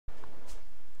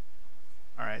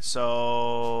Alright,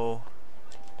 so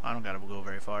I don't gotta go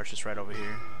very far, it's just right over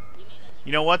here.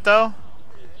 You know what though?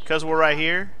 Because we're right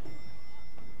here,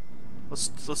 let's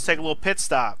take a little pit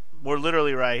stop. We're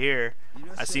literally right here.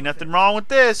 I see nothing wrong with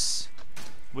this.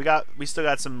 We still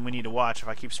got some we need to watch. If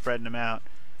I keep spreading them out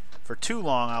for too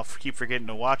long, I'll keep forgetting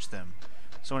to watch them.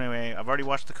 So anyway, I've already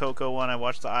watched the Coco one, I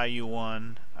watched the IU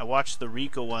one, I watched the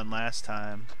Rika one last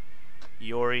time.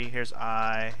 Iori, here's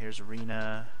here's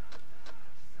Rina.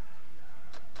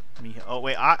 Oh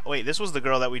wait, this was the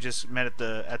girl that we just met at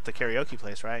the karaoke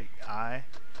place, right?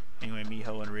 Anyway,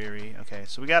 Miho and Riri. Okay,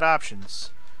 so we got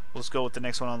options. Let's go with the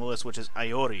next one on the list, which is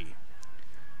Iori.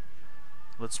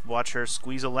 Let's watch her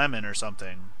squeeze a lemon or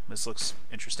something. This looks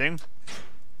interesting.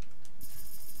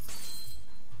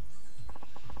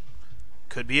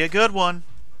 Could be a good one.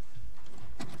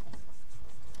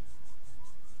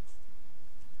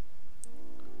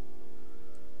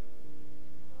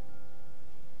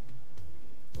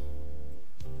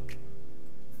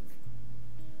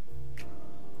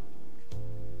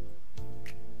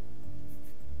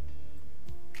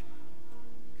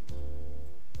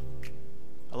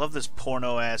 I love this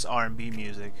porno-ass R&B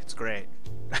music. It's great.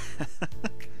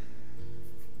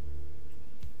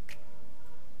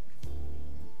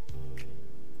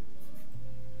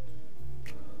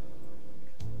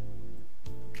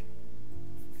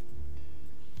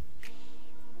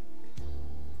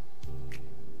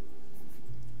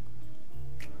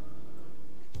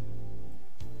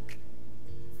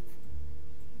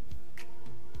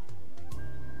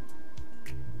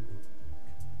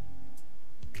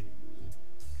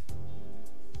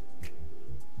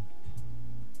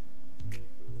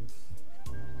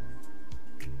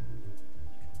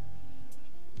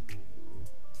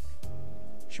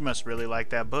 She must really like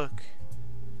that book.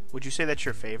 Would you say that's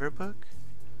your favorite book?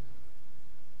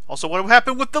 Also, what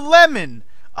happened with the lemon?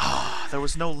 Ah, there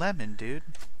was no lemon, dude.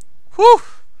 Whew!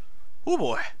 Oh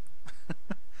boy.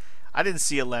 I didn't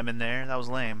see a lemon there. That was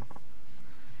lame.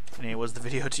 Anyway, was the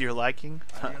video to your liking?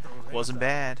 Wasn't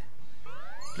bad.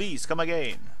 Please, come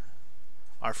again.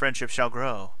 Our friendship shall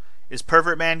grow. Is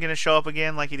Pervert Man gonna show up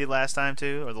again like he did last time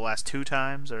too? Or the last 2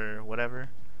 times? Or whatever?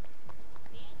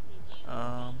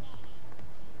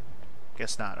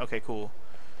 Guess not. Okay, cool.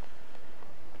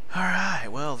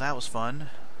 Alright, well, that was fun.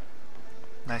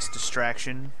 Nice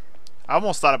distraction. I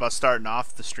almost thought about starting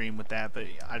off the stream with that, but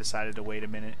I decided to wait a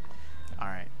minute.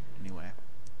 Alright, anyway.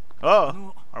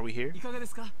 Oh! Are we here?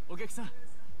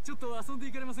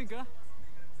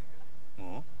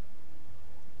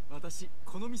 私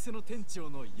この店の店長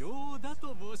のヨーダ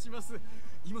と申します。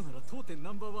今なら当店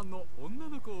ナンバー1の女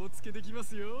の子をお付けできま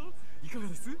すよ。いかが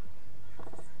です？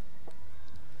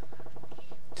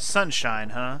 Sunshine,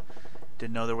 huh?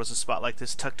 Didn't know there was a spot like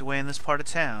this tucked away in this part of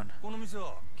town. この店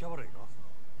はキャバレーか？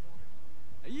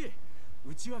いえ、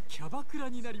うちはキャバクラ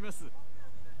になります。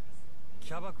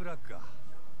キャバクラか。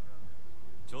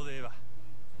ちょうどええわ。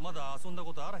まだ遊んだ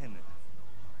ことあらへんねん。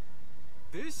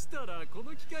でしたらこ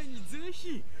の機会にぜ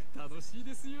ひ楽しい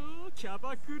ですよ、キャ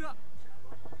バクラ。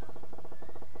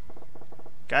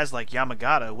 Guys like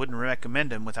Yamagata wouldn't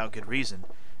recommend him without good reason.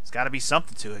 There's gotta be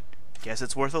something to it. Guess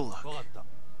it's worth a look. わかった。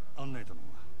案内頼む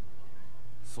わ。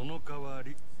その代わ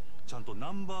りちゃんと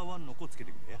ナンバー1の子つけ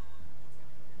てくれや。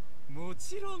も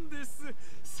ちろんです。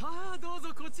さあどう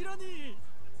ぞこちらに。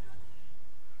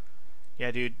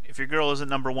 Yeah, dude, if your girl isn't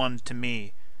number 1 to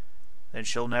me, then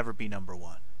she'll never be number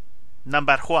 1.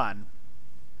 Number 1.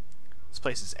 This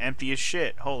place is empty as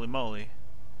shit. Holy moly.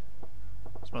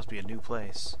 This must be a new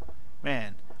place.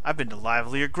 Man, I've been to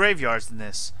livelier graveyards than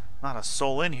this. Not a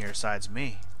soul in here besides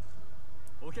me.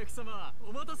 お客様、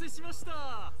お待たせしまし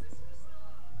た。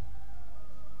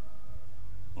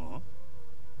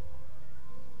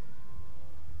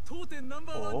当店ナン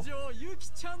バー1女、ゆ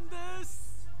きちゃんで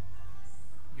す。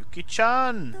ゆきち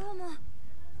ゃん。どうも、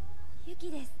ゆき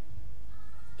です。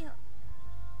よ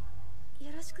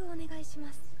ろしくお願いし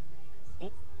ます。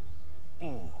よ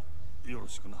ろ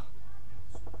しくな。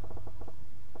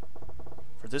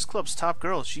 For this club's top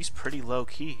girl, she's pretty low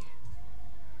key.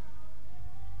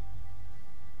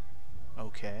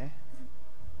 Okay.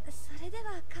 それで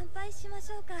は乾杯しま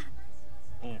しょうか。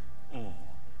乾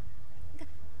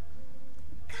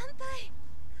杯。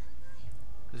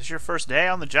 Is this your first day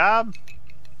on the job?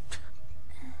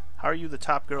 How are you the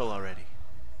top girl already?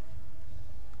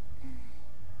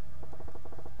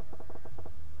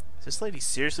 Is this lady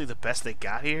seriously the best they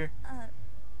got here?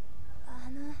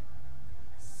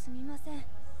 すみません。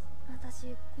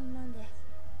私こんなんで。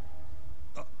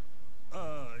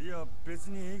いや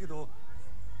別にええけど、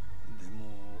で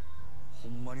もほ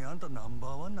んまにあんたナン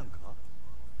バー1なんか？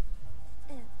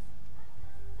え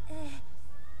え、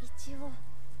一応。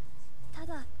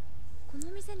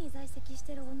籍し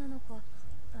てる女の子、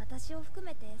私を含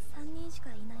めて3人しか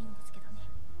いないんですけどね。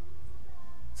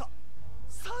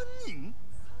3人？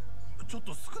ちょっ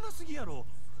と少なすぎやろ。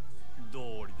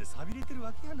道理で寂れてる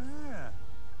わけやな。は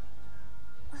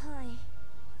い。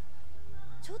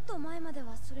ちょっと前まで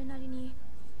はそれなりに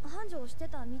繁盛して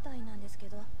たみたいなんですけ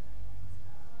ど、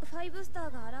5スタ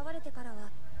ーが現れてからはず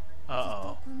っ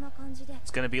とこんな感じで。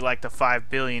It's gonna be like the 5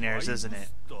 billionaires, isn't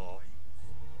it?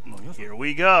 何やそれ。 Here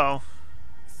we go.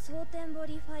 蒼天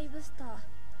堀5スター。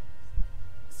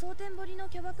蒼天堀の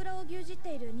キャバクラを牛耳っ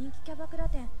ている人気キャバクラ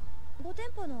店5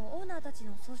店舗のオーナーたち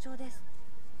の総称です。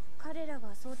彼ら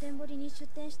が蒼天堀に出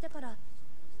店してから、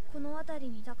この辺り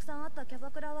にたくさんあったキャバ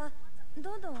クラは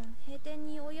どんどん閉店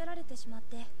に追いやられてしまっ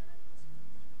て。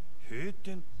閉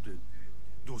店って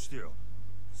どうしてや。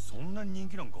そんなに人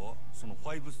気なんか、その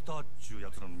5スターっちゅうや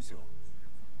つらの店は。も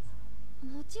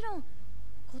ちろん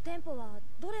5店舗は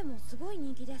どれもすごい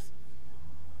人気です。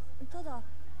ただ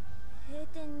閉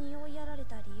店に追いやられ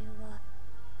た理由は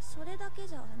それだけ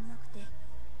じゃなくて。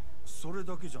それ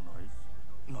だけじゃない？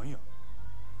なんや。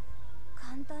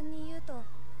簡単に言うと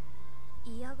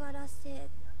嫌がらせ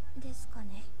ですか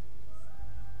ね。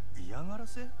嫌がら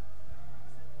せ？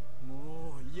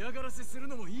もう嫌がらせする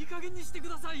のもいい加減にしてく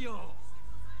ださいよ。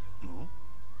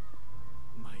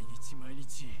毎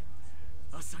日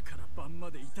朝から晩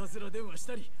までいたずら電話し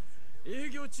たり、営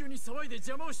業中に騒いで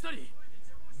邪魔をしたり、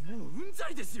もううんざ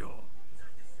りですよ。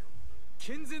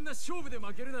健全な勝負で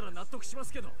負けるなら納得しま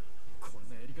すけど、こん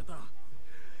なやり方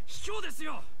卑怯です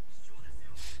よ。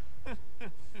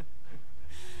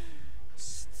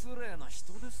失礼な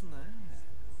人ですね。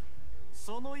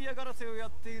その嫌がらせをや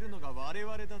っているのが我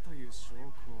々だという証拠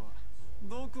は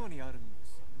どこにあるんで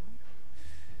す？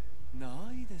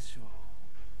ないでしょ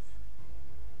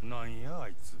う。なんやあ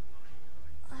いつ。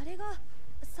あれが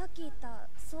さっき言った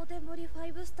蒼天堀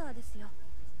5スターですよ。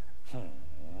ほう、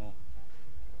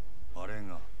あれ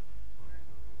が。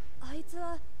あいつ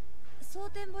は蒼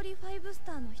天堀5ス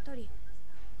ターの一人、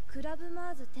クラブ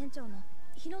マーズ店長の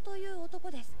日野という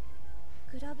男です。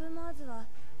クラブマーズは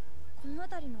この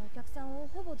辺りのお客さんを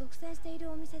ほぼ独占してい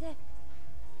るお店で、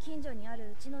近所にあ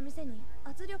るうちの店に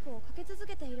圧力をかけ続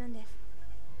けているんです。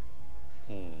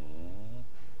ほう。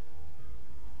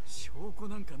証拠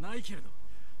なんかないけれど、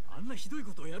あんなひどい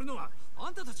ことをやるのはあ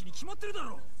んたたちに決まってるだ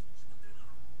ろ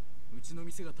う。うちの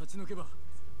店が立ち退けば、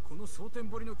この蒼天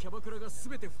堀のキャバクラが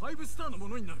全て5スターのも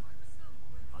のになる。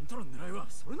あんたらの狙いは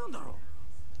それなんだろ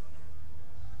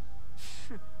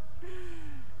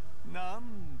う。な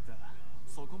んだ、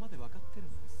そこまで分かってるん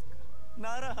ですか。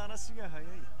なら話が早い。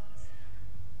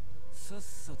さっ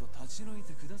さと立ち退い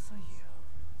てくださいよ。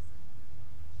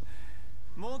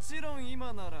もちろん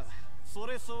今ならそ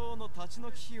れ相応の立ち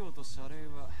退き費用と謝礼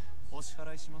はお支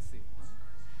払いしますよ。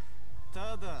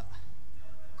ただ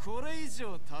これ以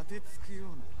上立てつく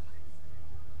ような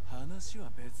ら話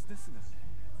は別ですがね。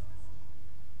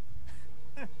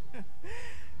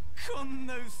こん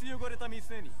な薄汚れた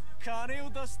店に金を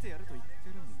出してやると言って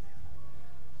る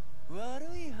んだ。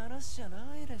悪い話じゃ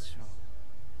ないでしょ。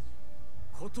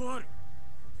断る。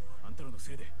あんたらの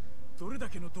せいでどれだ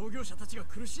けの同業者たちが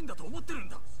苦しんだと思ってるん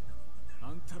だ。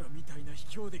あんたらみたいな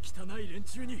卑怯で汚い連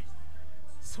中に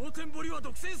蒼天堀は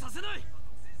独占させない。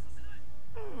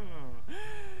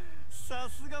さ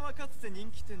すがはかつて人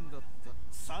気店だった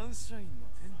サンシャインの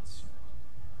店長。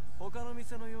他の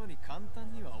店のように簡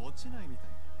単には落ちないみたい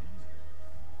だ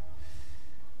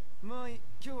ね。まあ今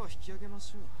日は引き上げま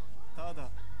しょう。ただ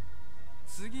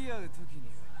次会う時に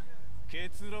は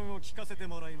結論を聞かせて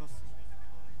もらいます。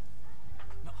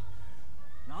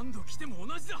何度来ても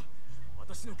同じだ。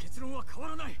私の結論は変わ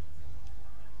らない。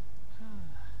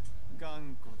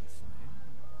頑固ですね。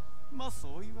まあ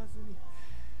そう言わずに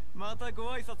またご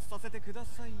挨拶させてくだ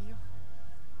さいよ。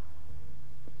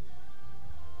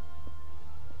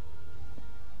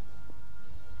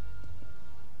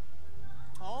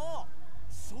ああ、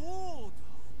そうだ。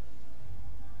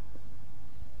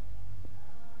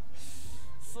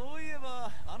そういえば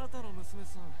あなたの娘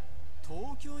さん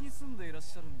東京に住んでいらっ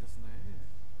しゃるんですね。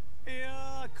い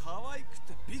やー、可愛く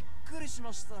てびっくりし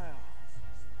ましたよ。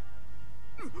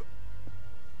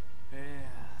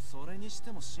それにし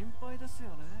ても心配ですよ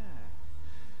ね。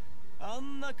あ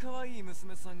んな可愛い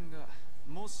娘さんが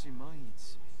もし万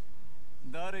一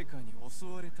誰かに襲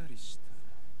われたりし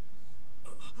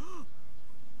たら。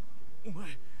お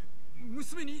前、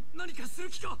娘に何かする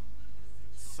気か。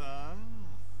さあ、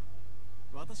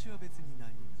私は別に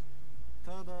何も。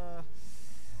ただ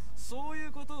そうい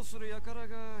うことをする輩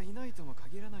がいないとも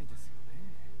限らないですよね。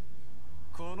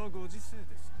このご時世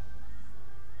ですか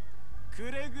ら。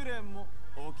くれぐれも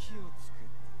お気をつけ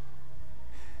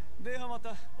て。ではま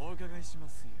たお伺いしま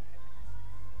すよ。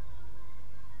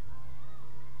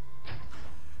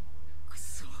く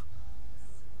そ、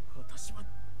私は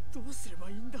どうすれば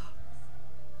いいんだ。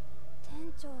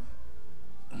店長、ど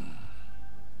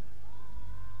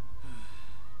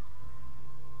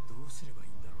うすればいい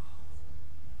んだろ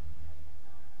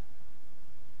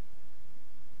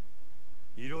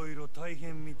う。いろいろ大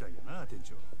変みたいやな、店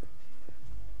長。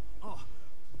あ、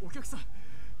お客さん、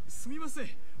すみません。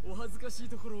お恥ずかしい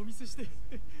ところをお見せして。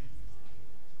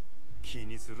気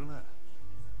にするな。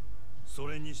そ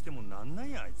れにしてもなんなん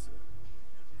やあいつ。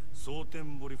蒼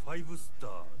天堀5スター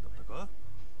だったか。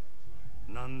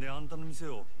なんであんたの店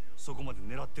をそこまで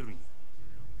狙ってるんや。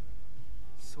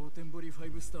蒼天堀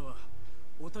5スターは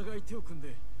お互い手を組ん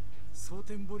で蒼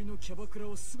天堀のキャバクラ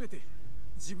を全て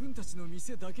自分たちの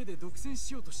店だけで独占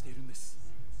しようとしているんです。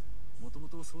もとも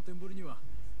と蒼天堀には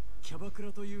キャバク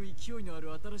ラという勢いのあ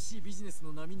る新しいビジネス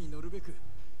の波に乗るべく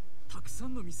たくさ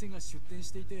んの店が出店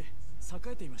していて栄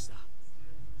えていました。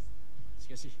し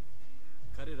かし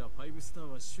彼ら5スター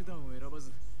は手段を選ば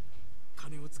ず、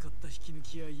金を使った引き抜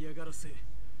きや嫌がらせ、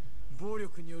暴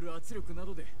力による圧力な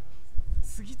どで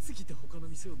次々と他の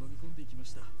店を飲み込んでいきま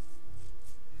した。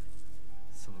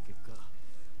その結果、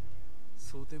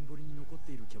蒼天堀に残っ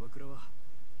ているキャバクラは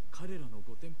彼らの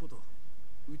5店舗と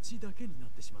うちだけになっ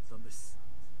てしまったんです。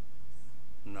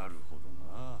なるほど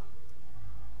な。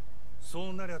そ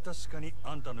うなりゃ確かに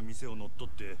あんたの店を乗っ取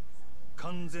って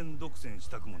完全独占し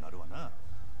たくもなるわな。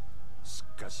し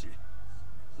かし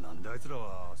なんであいつら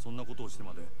はそんなことをして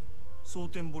まで蒼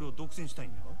天堀を独占したい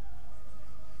んや。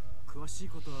詳しい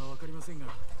ことは分かりませんが、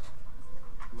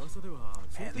噂では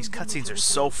Man, these cutscenes are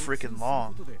so freaking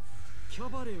long. キャ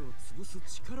バレーを潰す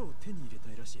力を手に入れ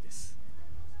たいらしいです。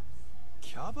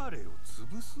キャバレーを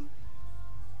潰す？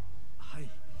はい、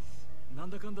なん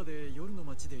だかんだで夜の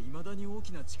街で未だに大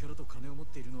きな力と金を持っ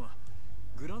ているのは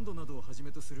グランドなどをはじ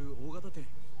めとする大型店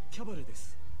キャバレーで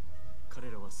す。彼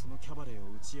らはそのキャバレー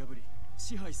を打ち破り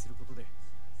支配することで、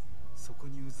そこ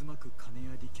に渦巻く金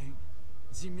や利権、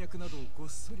人脈などをごっ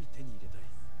そり手に入れたい。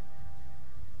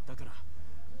だから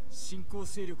新興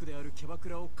勢力であるキャバク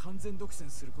ラを完全独占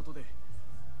することで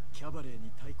キャバレー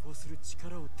に対抗する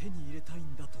力を手に入れたい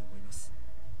んだと思います。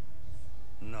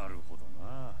なるほど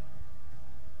な。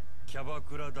キャバ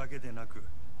クラだけでなく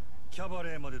キャバ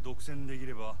レーまで独占でき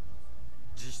れば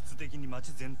実質的に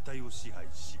街全体を支配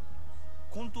し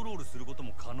コントロールすること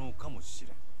も可能かもし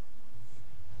れん。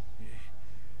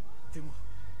でも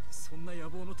そんな野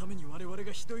望のために我々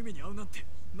がひどい目に遭うなんて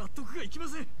納得がいきま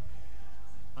せん。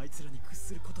あいつらに屈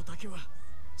することだけは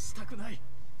したくない。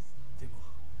でも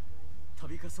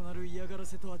度重なる嫌がら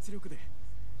せと圧力で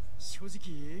正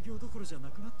直営業どころじゃな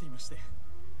くなっていまして、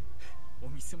お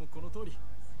店もこの通り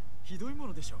ひどいも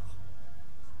のでしょ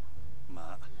う。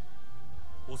まあ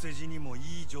お世辞にもい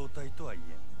い状態とは言え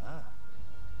んな。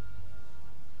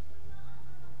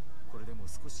これでも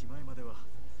少し前までは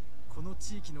この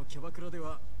地域のキャバクラで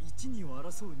は一二を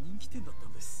争う人気店だった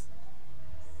んです。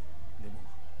でも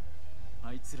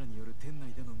あいつらによる店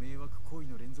内での迷惑行為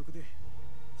の連続で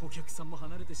お客さんも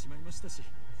離れてしまいましたし、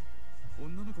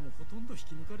女の子もほとんど引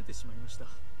き抜かれてしまいました。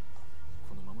こ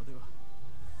のままでは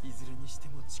いずれにして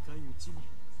も近いうちに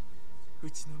う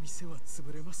ちの店は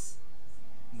潰れます。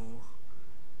も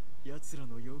う奴ら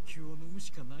の要求を飲む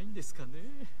しかないんですかね。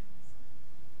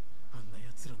あんな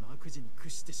奴らの悪事に屈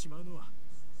してしまうのは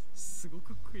すご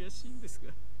く悔しいんです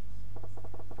が。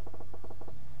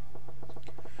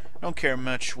Don't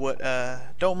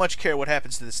much care what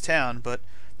happens to this town, but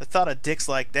the thought of dicks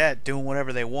like that doing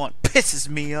whatever they want pisses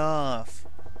me off.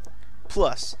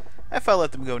 Plus, if I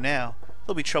let them go now,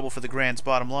 there'll be trouble for the Grand's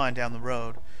bottom line down the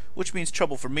road, which means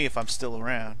trouble for me if I'm still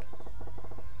around.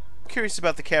 I'm curious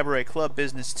about the cabaret club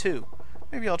business too.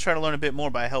 Maybe I'll try to learn a bit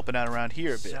more by helping out around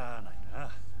here a bit. しゃあない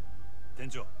な。店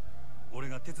長、俺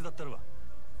が手伝ったるわ。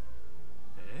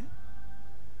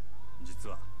実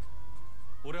は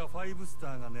俺は5スタ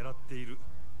ーが狙っている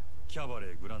キャバレ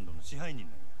ーグランドの支配人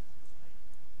なんや。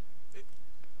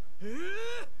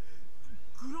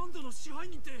グランドの支配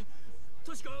人って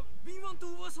確か敏腕と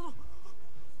噂の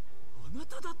あな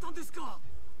ただったんですか。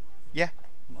 Yeah,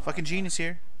 fucking genius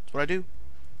here. That's what I do.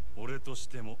 俺とし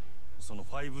てもその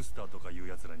5スターとかいう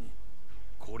やつらに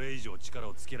これ以上力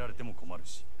をつけられても困る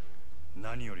し、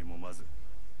何よりもまず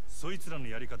そいつらの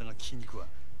やり方が気に食わん。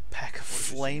Pack of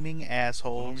flaming こ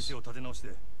の assholes. 店を立て直し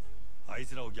てあい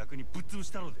つらを逆にぶっ潰し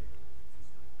たので。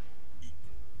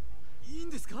いいん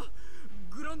ですか。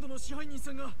グランドの支配人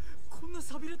さんがこんな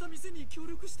寂れた店に協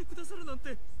力してくださるなん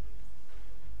て。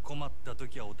困った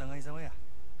時はお互い様や。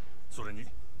それに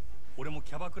俺も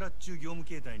キャバクラっちゅう業務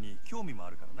形態に興味もあ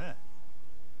るからな。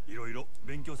いろいろ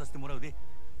勉強させてもらうで。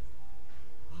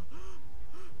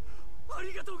あ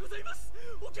りがとうございます、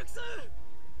お客さん。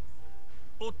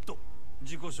おっと、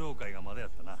自己紹介がまだやっ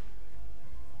たな。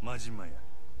真島や。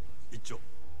一応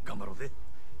頑張ろうぜ。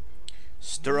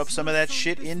 Stir up some of that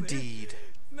shit indeed.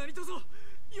 何卒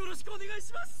よろしくお願い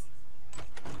します。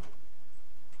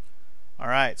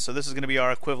 Alright, so this is going to be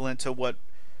our equivalent to what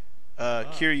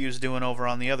Kiryu's doing over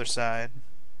on the other side.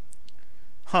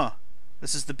 Huh.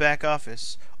 This is the back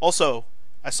office. Also,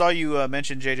 I saw you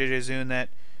mention JJJ Zune that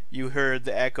you heard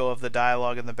the echo of the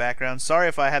dialogue in the background. Sorry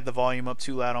if I had the volume up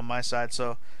too loud on my side,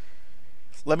 so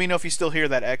let me know if you still hear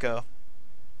that echo.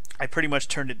 I pretty much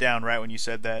turned it down right when you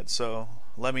said that, so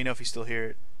let me know if you still hear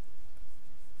it.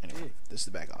 Anyway, this is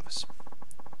the back office.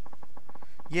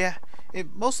 Yeah,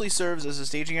 it mostly serves as a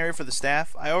staging area for the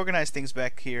staff. I organize things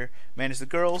back here, manage the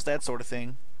girls, that sort of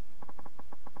thing.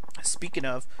 Speaking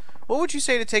of, what would you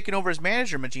say to taking over as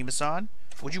manager, Majima-san?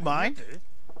 Would you mind?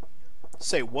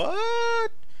 Say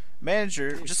what?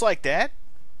 Manager, just like that?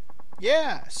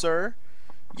 Yeah, sir.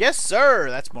 Yes, sir.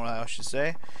 That's more than I should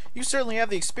say. You certainly have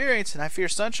the experience, and I fear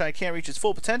Sunshine can't reach its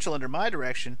full potential under my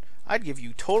direction. I'd give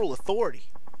you total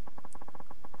authority.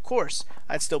 Of course,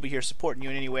 I'd still be here supporting you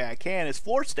in any way I can as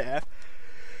floor staff.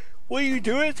 What are you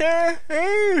doing there?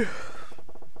 Hey.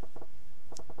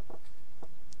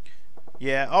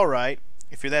 Yeah, alright.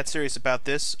 If you're that serious about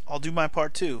this, I'll do my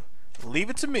part too. Leave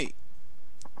it to me.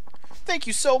 Thank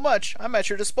you so much. I'm at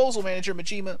your disposal, Manager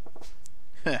Majima.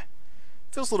 Heh.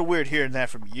 Feels a little weird hearing that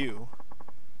from you.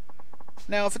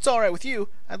 Now, if it's alright with you,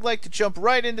 I'd like to jump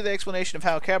right into the explanation of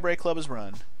how a cabaret club is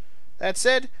run. That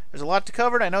said, there's a lot to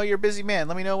cover, and I know you're a busy man.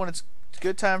 Let me know when it's a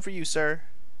good time for you, sir.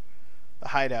 The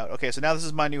hideout. Okay, so now this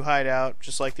is my new hideout,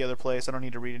 just like the other place. I don't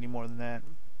need to read any more than that.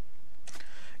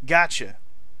 Gotcha.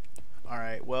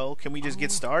 Alright, well, can we just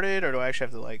get started, or do I actually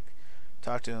have to, like,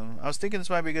 talk to him? I was thinking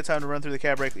this might be a good time to run through the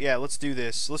cabaret. Yeah, let's do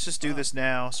this. Let's just do this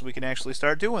now so we can actually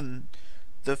start doing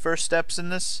the first steps in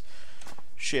this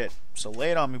shit. So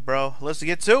lay it on me, bro. Let's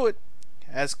get to it.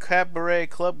 As cabaret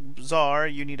club czar,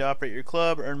 you need to operate your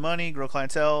club, earn money, grow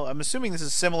clientele. I'm assuming this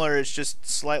is similar, it's just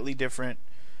slightly different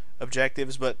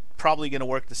objectives, but probably going to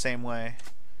work the same way.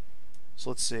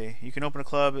 So let's see. You can open a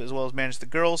club as well as manage the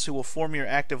girls, who will form your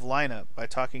active lineup by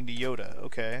talking to Yoda.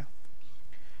 Okay.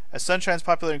 As Sunshine's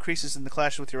popularity increases in the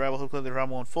clashes with your rival club, the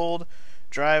drama will unfold.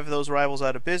 Drive those rivals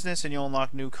out of business, and you'll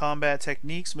unlock new combat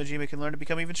techniques Majima can learn to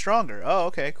become even stronger. Oh,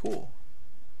 okay, cool.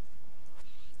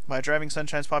 By driving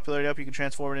Sunshine's popularity up, you can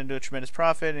transform it into a tremendous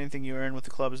profit. Anything you earn with the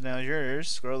club is now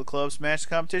yours. Grow the club, smash the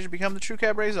competition, become the true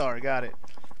cabaret czar. Got it.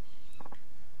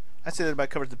 I'd say that about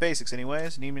covers the basics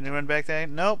anyways. Need me to run back that?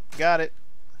 Nope, got it.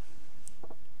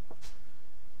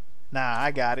 Nah,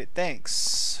 I got it.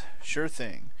 Thanks. Sure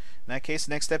thing. In that case,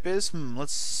 the next step is,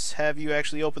 let's have you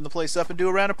actually open the place up and do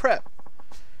a round of prep.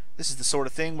 This is the sort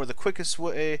of thing where the quickest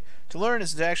way to learn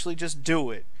is to actually just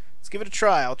do it. Let's give it a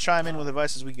try. I'll chime in with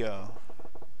advice as we go.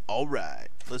 Alright,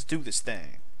 let's do this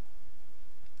thing.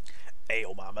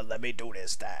 Ayo, mama, let me do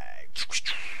this thing.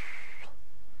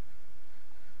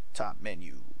 Top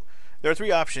menu. There are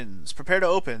 3 options. Prepare to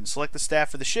open. Select the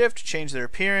staff for the shift. Change their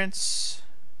appearance.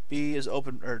 B is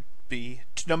open, or B.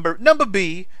 Number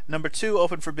B. Number 2,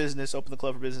 open for business. Open the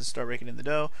club for business. Start raking in the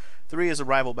dough. 3 is a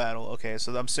rival battle. Okay,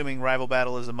 so I'm assuming rival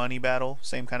battle is a money battle.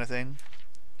 Same kind of thing.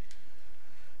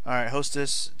 Alright,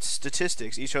 hostess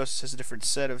statistics. Each host has a different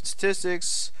set of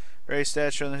statistics. Various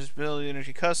stats showing their ability to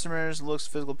energy customers. Looks,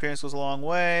 physical appearance goes a long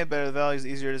way. Better the values, the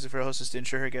easier it is for a hostess to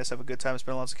ensure her guests have a good time and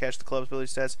spend lots of cash. The club's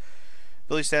ability stats.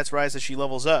 Ability stats rise as she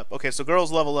levels up. Okay, so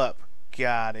girls level up.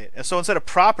 Got it. And so instead of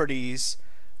properties,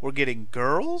 we're getting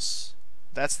girls?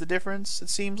 That's the difference, it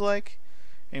seems like.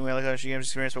 Anyway, like how she gains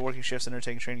experience by working shifts and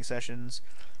undertaking training sessions.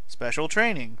 Special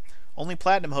training. Only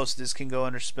platinum hostesses can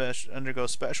undergo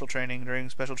special training. During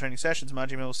special training sessions,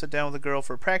 Majima will sit down with a girl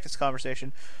for a practice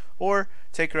conversation or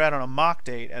take her out on a mock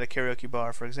date at a karaoke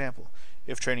bar, for example.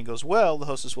 If training goes well, the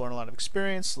hostess will earn a lot of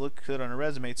experience. Look good on her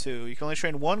resume, too. You can only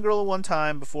train one girl at one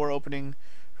time before opening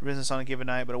for business on a given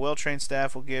night, but a well-trained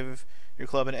staff will give your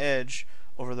club an edge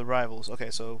over the rivals. Okay,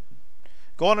 so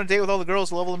go on a date with all the girls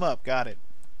to level them up. Got it.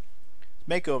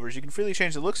 Makeovers. You can freely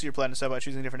change the looks of your platinum style by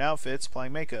choosing different outfits,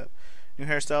 applying makeup. New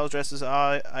hairstyles, dresses,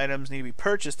 items need to be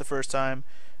purchased the first time.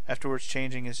 Afterwards,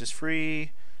 changing is just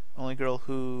free. Only girl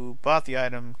who bought the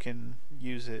item can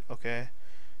use it. Okay.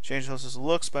 Change the hostess'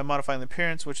 looks by modifying the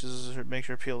appearance, which is makes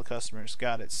her appeal to customers.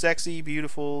 Got it. Sexy,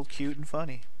 beautiful, cute, and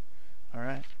funny.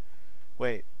 Alright.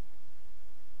 Wait.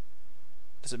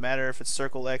 Does it matter if it's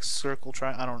circle X, circle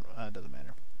triangle? It doesn't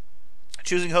matter.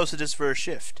 Choosing hostess for a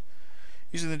shift.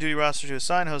 Using the duty roster to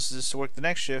assign hostesses to work the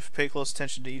next shift, pay close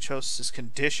attention to each hostess's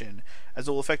condition, as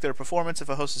it will affect their performance. If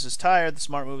a hostess is tired, the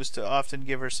smart move is to often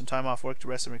give her some time off work to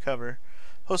rest and recover.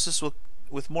 Hostess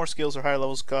with more skills or higher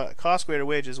levels cost greater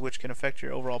wages, which can affect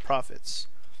your overall profits.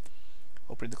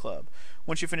 Opening the club.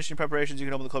 Once you finish your preparations, you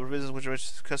can open the club for business.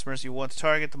 Which customers you want to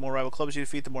target. The more rival clubs you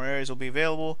defeat, the more areas will be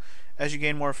available. As you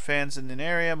gain more fans in an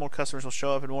area, more customers will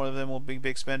show up, and more of them will be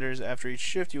big spenders. After each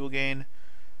shift, you will gain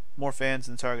more fans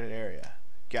in the targeted area.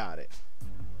 Got it.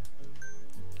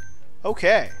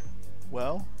 Okay.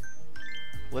 Well,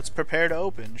 let's prepare to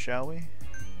open, shall we?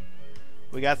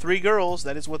 We got 3 girls.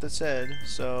 That is what it said.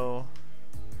 So,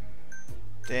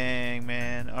 dang,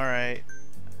 man. Alright.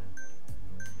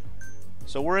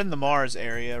 So we're in the Mars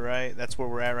area, right? That's where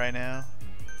we're at right now.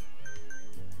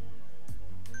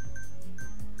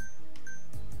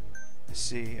 I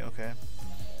see. Okay.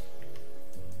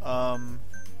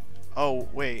 Oh,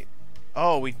 wait.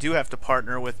 Oh, we do have to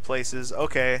partner with places.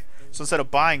 Okay. So instead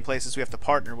of buying places, we have to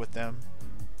partner with them.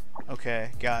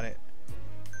 Okay, got it.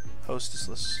 Hostess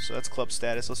list. So that's club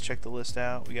status. Let's check the list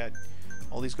out. We got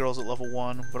all these girls at level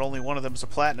 1, but only one of them is a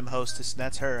platinum hostess, and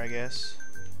that's her, I guess.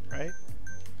 Right?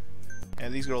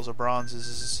 And these girls are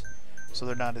bronzes, so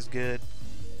they're not as good.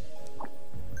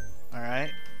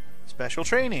 Alright. Special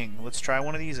training. Let's try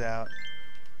one of these out.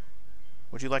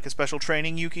 Would you like a special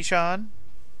training, Yuki-chan?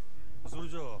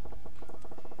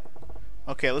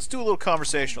 Okay, let's do a little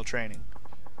conversational training.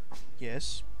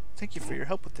 Yes. Thank you for your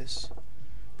help with this.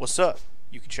 What's up,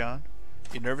 Yuki-chan?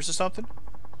 You nervous or something?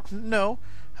 No.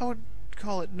 I would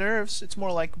call it nerves. It's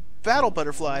more like battle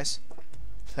butterflies.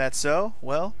 That's so?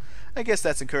 Well, I guess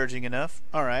that's encouraging enough.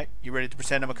 Alright, you ready to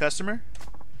pretend I'm a customer?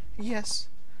 Yes.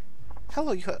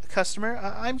 Hello, customer.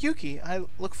 I'm Yuki. I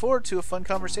look forward to a fun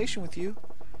conversation with you.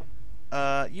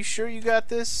 You sure you got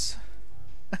this?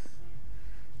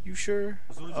 You sure?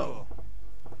 Oh.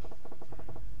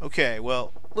 Okay,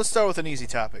 well, let's start with an easy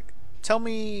topic. Tell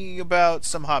me about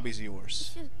some hobbies of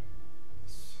yours. 趣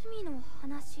味の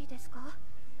話ですか？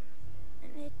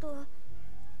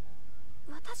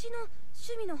私の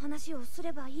趣味の話をす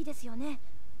ればいいですよね。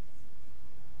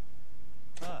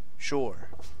Sure.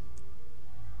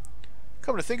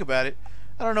 Come to think about it,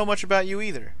 I don't know much about you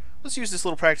either. Let's use this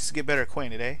little practice to get better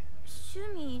acquainted, eh? 趣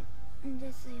味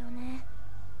ですよね。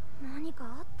何か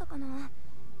あったかな。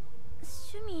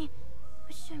趣味。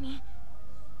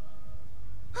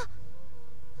あ。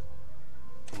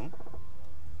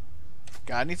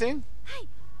Got anything? はい。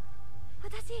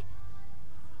私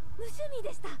無趣味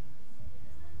でした。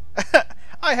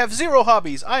I have 0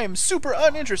 hobbies. I am super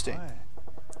uninteresting.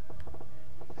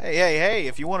 Hey,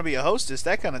 if you want to be a hostess,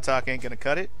 that kind of talk ain't gonna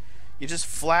cut it. You just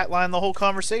flatline the whole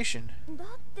conversation. だっ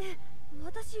て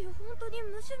私本当に無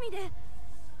趣味で。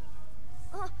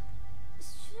あ、趣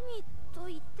味と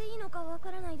言っていいのかわ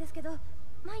からないですけど、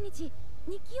毎日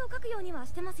日記を書くようには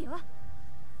してますよ。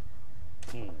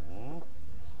A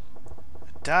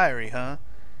diary, huh?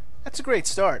 That's a great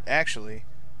start, actually.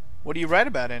 What do you write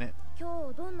about in it? 今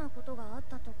日どんなことがあっ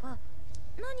たとか、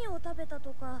何を食べた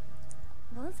とか、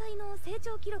盆栽の成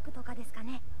長記録とかですか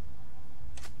ね。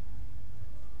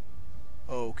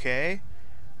Okay,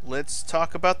 let's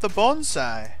talk about the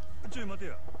bonsai.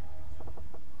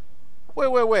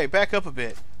 Wait, back up a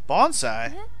bit.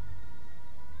 Bonsai?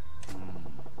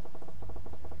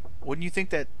 Wouldn't you think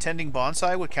that tending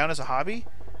bonsai would count as a hobby?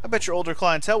 I bet your older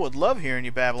clientele would love hearing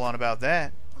you babble on about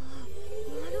that.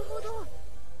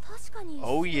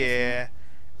 Oh yeah.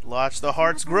 Watch the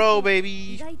hearts grow,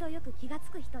 baby.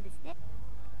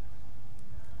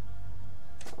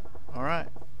 Alright.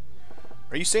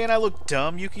 Are you saying I look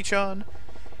dumb, Yuki-chan?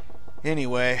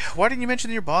 Anyway, why didn't you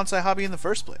mention your bonsai hobby in the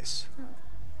first place?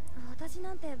 私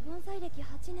なんて盆栽歴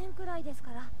8年くらいです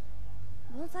から、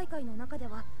盆栽界の中で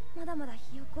はまだまだ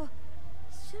ひよこ。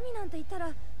趣味なんて言った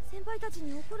ら先輩たち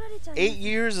に怒られちゃう。8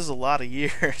 years is a lot of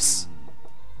years.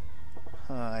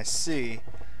 I see.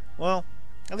 Well,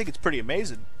 I think it's pretty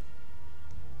amazing.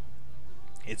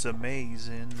 It's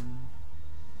amazing.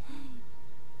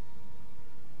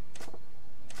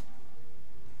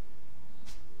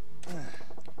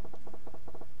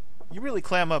 You really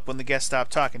clam up when the guests stop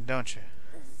talking, don't you?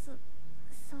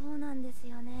 そうなんです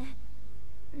よね。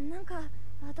なんか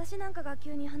私なんかが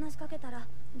急に話しかけたら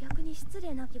逆に失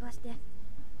礼な気がして。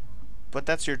But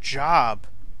that's your job.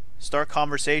 Start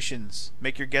conversations.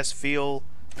 Make your guests feel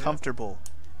comfortable.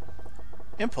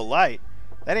 Impolite?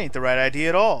 That ain't the right idea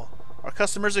at all. Our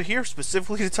customers are here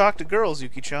specifically to talk to girls,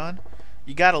 Yuki-chan.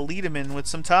 You gotta lead them in with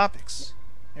some topics.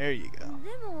 There you go.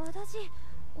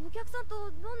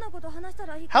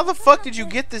 How the fuck did you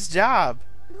get this job?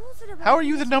 How are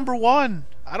you the #1?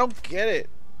 I don't get it.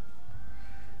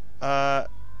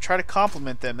 Try to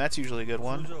compliment them. That's usually a good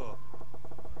one.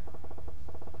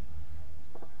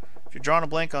 If you're drawing a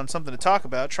blank on something to talk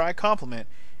about, try a compliment.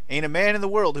 Ain't a man in the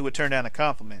world who would turn down a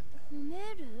compliment. 褒め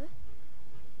る？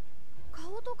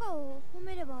顔とかを褒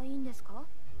めればいいんですか？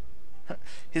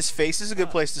 His face is a good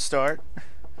place to start.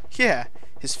 Yeah,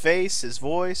 his face, his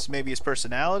voice, maybe his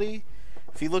personality.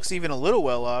 If he looks even a little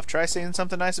well off, try saying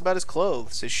something nice about his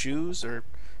clothes, his shoes, or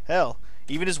hell,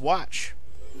 even his watch.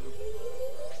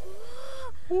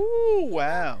 Ooh,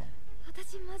 wow.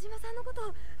 私真島さんのこ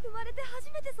と生まれて初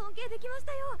めて尊敬できまし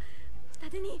たよ。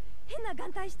縦に変な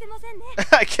眼帯してませんね。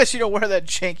I guess you don't wear that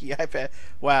janky iPad.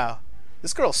 Wow.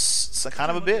 This girl's kind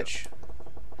of a bitch.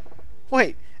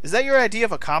 Wait, is that your idea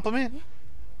of a compliment?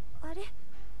 あれ？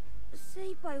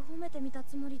精一杯褒めてみた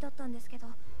つもりだったんですけど。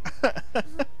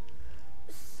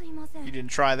すいません。 You didn't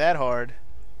try that hard.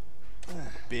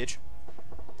 Bitch.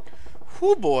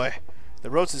 Whoo boy. The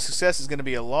road to success is going to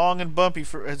be long and bumpy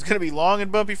for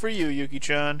you,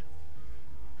 Yuki-chan.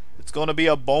 It's going to be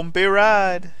a bumpy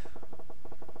ride.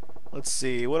 Let's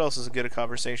see. What else is a good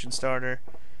conversation starter?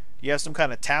 You have some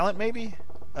kind of talent, maybe?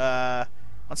 On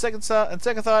second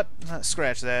thought,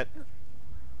 scratch that.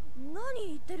 何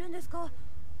言ってるんですか？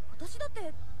私だっ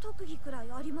て特技くら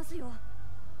いありますよ。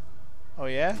 Oh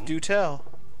yeah? Do tell.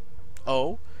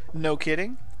 Oh? No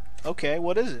kidding? Okay,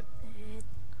 what is it?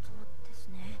 です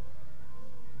ね。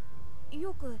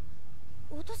よく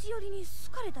お年寄りに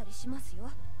好かれたりしますよ。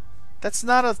 That's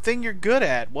not a thing you're good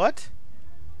at. What?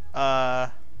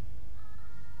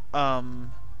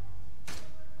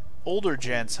 Older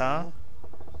gents, huh?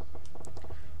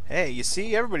 Hey, you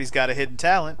see, everybody's got a hidden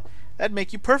talent. That'd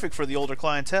make you perfect for the older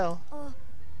clientele. あ、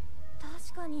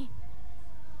確かに。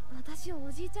私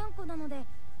おじいちゃん子なので、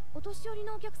お年寄り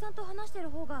のお客さんと話してる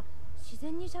方が自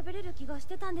然に喋れる気がし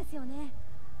てたんですよね。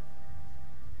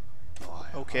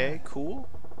 Okay, cool.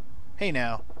 Hey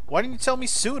now, why didn't you tell me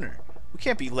sooner? We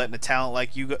can't be letting a talent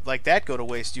like that go to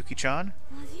waste, Yuki-chan.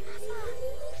 真島さん。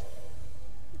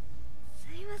す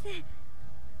いません。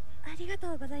ありが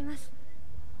とうございます。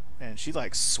 Man, she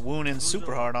like swooning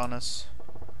super hard on us.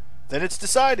 Then it's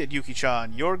decided,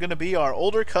 Yuki-chan. You're gonna be our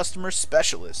older customer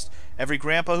specialist. Every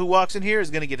grandpa who walks in here is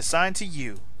gonna get assigned to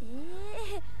you.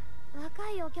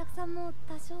 若いお客さんも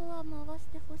多少は回し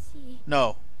てほしい。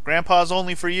 No, grandpa's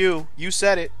only for you. You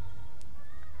said it.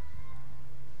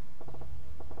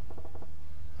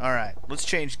 Alright, let's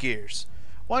change gears.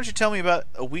 Why don't you tell me about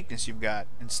a weakness you've got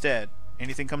instead?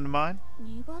 Anything come to mind?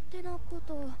 苦手なこ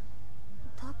と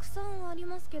たくさんあり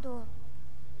ますけど。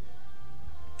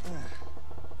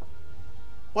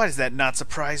 Why does that not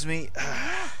surprise me?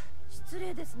 失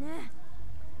礼ですね。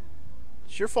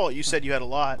 It's your fault you said you had a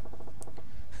lot.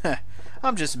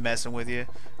 I'm just messing with you.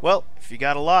 Well, if you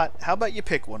got a lot, how about you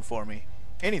pick one for me?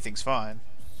 Anything's fine.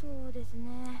 そうです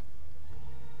ね。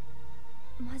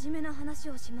真面目な話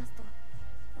をしますと、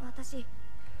私。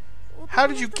 How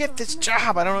did you get this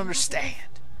job? I don't understand.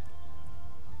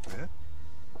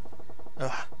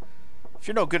 Ugh. If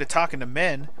you're no good at talking to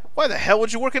men, why the hell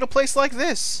would you work at a place like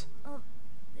this?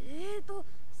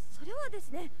 それはで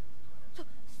すね。そ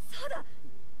うだ。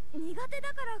苦手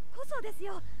だからこそです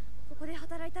よ。ここで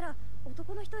働いたら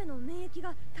男の人への免疫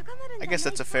が高まるんじゃないかなって。 I guess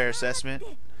that's a fair assessment.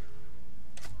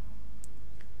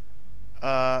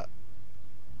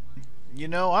 You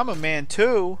know, I'm a man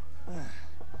too.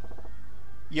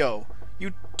 Yo,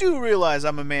 you do realize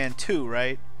I'm a man too,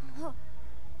 right?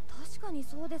 確かに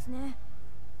そうですね。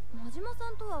真島さ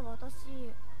んとは私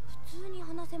普通に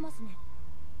話せますね。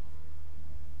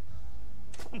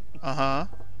Uh-huh.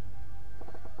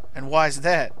 And why is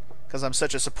that? Because I'm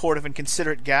such a supportive and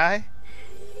considerate guy?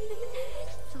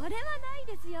 それはない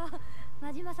ですよ。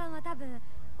真島さんは多分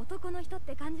男の人っ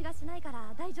て感じがしないか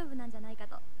ら大丈夫なんじゃないか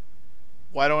と。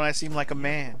 Why don't I seem like a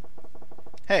man?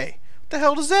 Hey, what the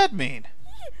hell does that mean?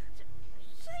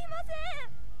 すいませ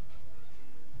ん。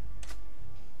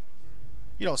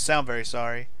 You don't sound very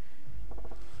sorry.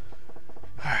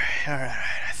 Alright.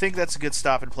 I think that's a good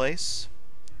stopping place.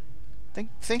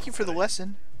 Thank you for the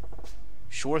lesson.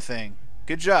 Sure thing.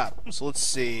 Good job. So let's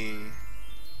see.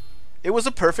 It was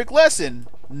a perfect lesson.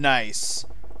 Nice.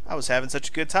 I was having such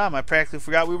a good time, I practically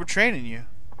forgot we were training you.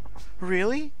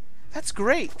 Really? That's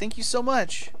great. Thank you so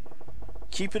much.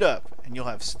 Keep it up, and you'll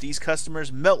have these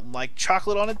customers melting like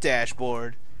chocolate on a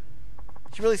dashboard.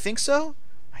 You really think so?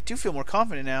 I do feel more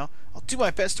confident now. I'll do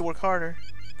my best to work harder.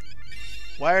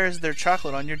 Why is there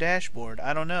chocolate on your dashboard?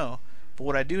 I don't know. But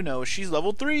what I do know is she's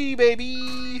level 3,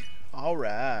 baby!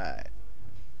 Alright.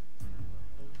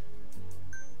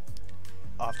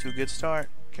 Off to a good start.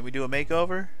 Can we do a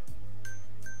makeover?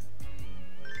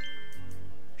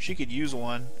 She could use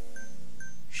one.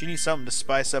 She needs something to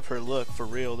spice up her look for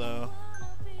real though.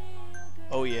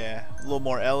 Oh yeah, a little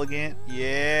more elegant.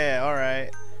 Yeah,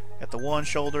 alright. Got the one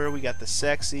shoulder, we got the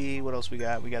sexy. What else we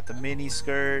got? We got the mini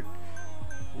skirt.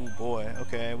 Ooh boy,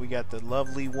 okay. We got the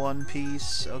lovely one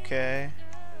piece, okay.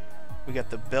 We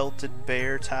got the belted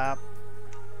bear top.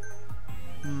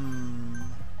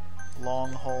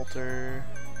 Long halter.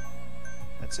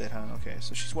 That's it, huh? Okay,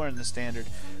 so she's wearing the standard.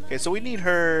 Okay, so we need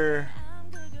her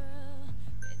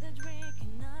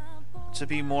to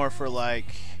be more for like,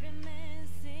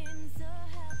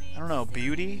 I don't know,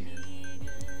 beauty?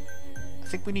 I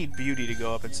think we need beauty to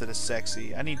go up instead of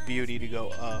sexy. I need beauty to go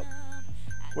up.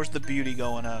 Where's the beauty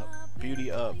going up? Beauty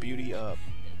up, beauty up.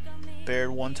 Bared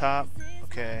one top?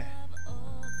 Okay.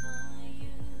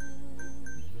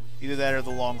 Either that or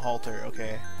the long halter.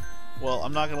 Okay. Well,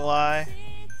 I'm not gonna lie.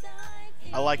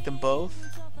 I like them both.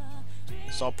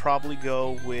 So I'll probably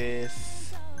go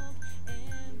with...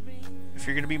 If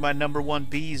you're gonna be my number one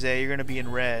bees, you're gonna be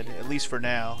in red, at least for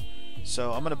now.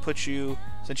 So I'm gonna put you,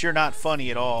 since you're not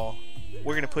funny at all,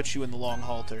 we're gonna put you in the long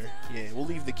halter. Yeah, we'll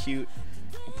leave the cute.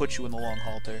 We'll put you in the long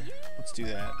halter. Let's do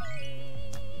that.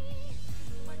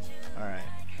 Alright.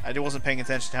 I wasn't paying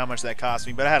attention to how much that cost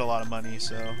me, but I had a lot of money,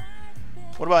 so...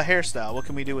 What about hairstyle? What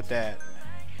can we do with that?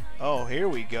 Oh, here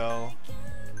we go.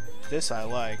 This I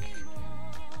like.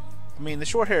 I mean, the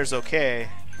short hair is okay,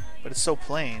 but it's so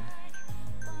plain.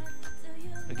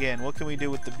 Again, what can we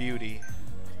do with the beauty?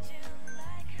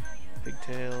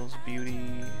 Pigtails, beauty...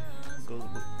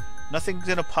 Nothing's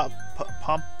gonna pump...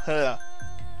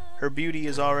 Her beauty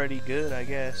is already good, I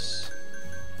guess.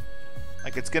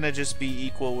 Like, it's gonna just be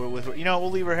equal with... You know,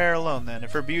 we'll leave her hair alone then.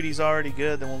 If her beauty's already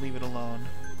good, then we'll leave it alone.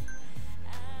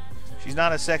 She's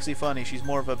not a sexy funny, she's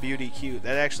more of a beauty cute.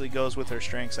 That actually goes with her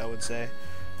strengths, I would say.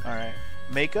 Alright.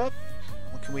 Makeup?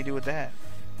 What can we do with that?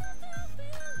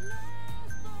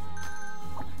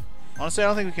 Honestly, I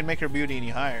don't think we can make her beauty any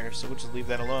higher, so we'll just leave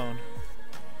that alone.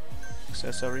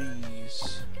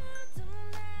 Accessories.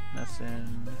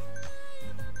 Nothing.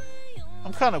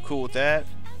 I'm kind of cool with that.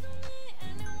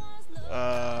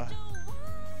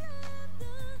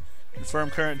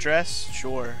 Confirm current dress?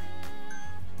 Sure.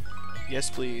 Yes,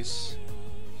 please.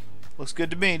 Looks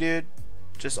good to me, dude.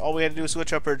 Just all we had to do was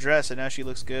switch up her dress, and now she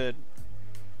looks good.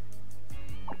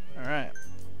 Alright.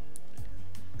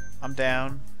 I'm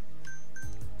down.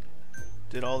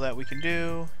 Did all that we can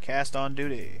do. Cast on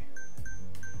duty.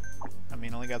 I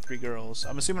mean, only got 3 girls.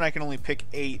 I'm assuming I can only pick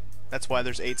 8. That's why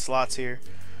there's 8 slots here.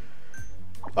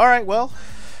 Alright, well,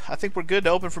 I think we're good to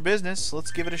open for business.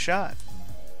 Let's give it a shot.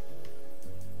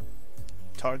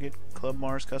 Target Club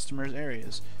Mars customers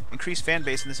areas. Increase fan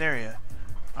base in this area.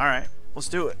 Alright, let's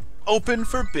do it. Open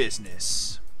for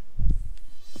business.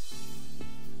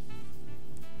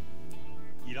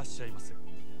 いらっしゃいませ。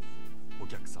お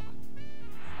客様。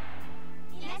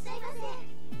いらっしゃいま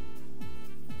せ。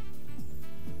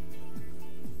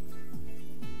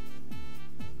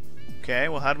 Okay,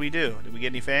 well, how do we do? Did we get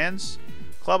any fans?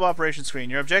 Club operation screen.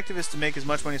 Your objective is to make as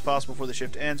much money as possible before the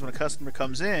shift ends. When a customer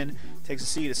comes in, takes a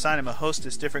seat, assign him a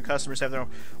hostess. Different customers have their own...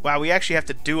 Wow, we actually have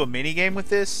to do a minigame with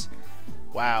this?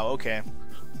 Wow, okay.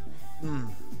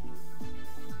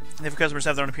 Different customers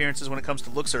have their own appearances when it comes to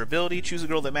looks or ability. Choose a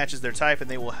girl that matches their type, and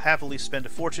they will happily spend a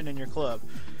fortune in your club.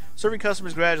 Serving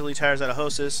customers gradually tires out a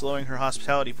hostess, lowering her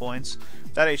hospitality points.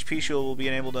 Without HP, she will be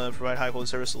unable to provide high-quality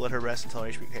service, so let her rest until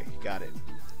her HP... Okay, got it.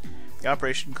 The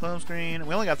operation club screen.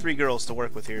 We only got 3 girls to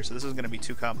work with here, so this isn't going to be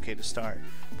too complicated to start.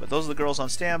 But those are the girls on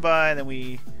standby. Then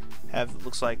we have,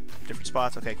 looks like, different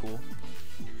spots. Okay, cool.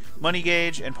 Money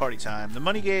gauge and party time. The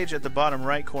money gauge at the bottom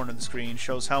right corner of the screen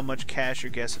shows how much cash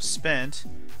your guests have spent.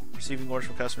 Receiving orders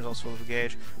from customers also full of the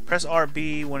gauge. Press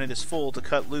RB when it is full to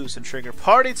cut loose and trigger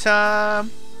party time.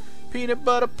 Peanut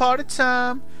butter party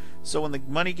time. So when the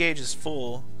money gauge is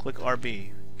full, click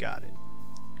RB. Got it.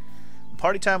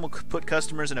 Party time will put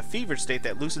customers in a fevered state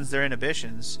that loosens their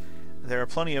inhibitions. There are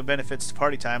plenty of benefits to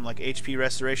party time, like HP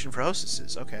restoration for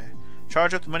hostesses. Okay.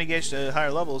 Charge up the money gauge to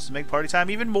higher levels to make party time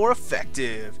even more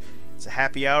effective. It's a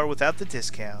happy hour without the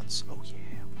discounts. Oh yeah.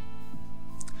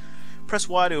 Press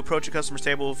Y to approach a customer's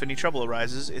table if any trouble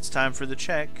arises. It's time for the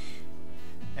check.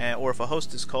 Or if a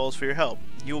hostess calls for your help.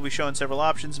 You will be shown several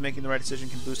options. Making the right decision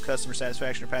can boost customer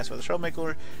satisfaction or pacify the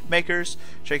troublemakers.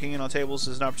 Checking in on tables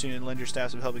is an opportunity to lend your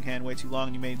staff a helping hand. Way too long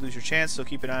and you may lose your chance, so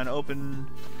keep an eye on open.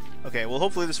 Okay, well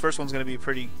hopefully this first one's going to be a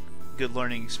pretty good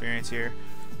learning experience here.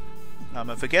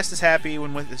 If a guest is happy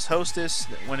when with his hostess,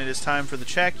 when it is time for the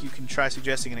check, you can try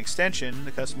suggesting an extension.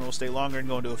 The customer will stay longer and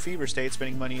go into a fever state,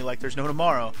 spending money like there's no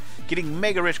tomorrow. Getting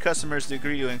mega-rich customers to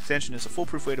agree to an extension is a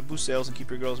foolproof way to boost sales and keep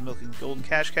your girls milking the golden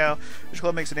cash cow. This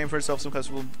club makes a name for itself. Some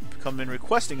customers will come in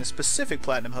requesting a specific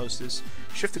platinum hostess.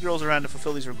 Shift the girls around to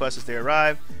fulfill these requests as they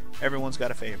arrive. Everyone's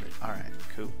got a favorite. Alright,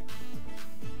 cool.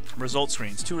 Result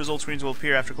screens. 2 result screens will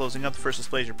appear after closing up. The first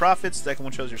displays your profits. The second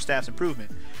one shows your staff's improvement.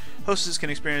 Hostesses can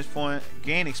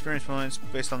gain experience points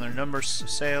based on their numbers of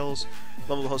sales.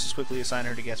 Level the hostess quickly, assign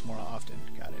her to guests more often.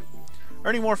 Got it.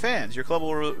 Earning more fans. Your club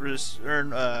will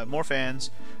earn more fans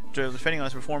depending on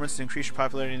its performance to increase your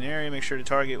popularity in the area. Make sure to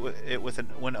target it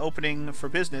when opening for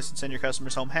business and send your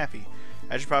customers home happy.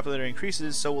 As your popularity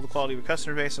increases, so will the quality of your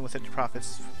customer base, and with it your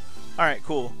profits. Alright,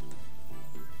 cool.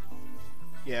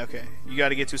 Yeah, okay. You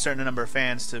gotta get to a certain number of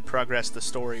fans to progress the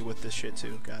story with this shit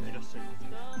too. Got it.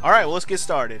 Alright, well, let's get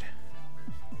started.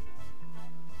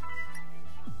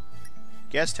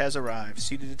 Guest has arrived.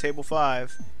 Seated at table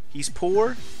 5. He's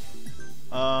poor.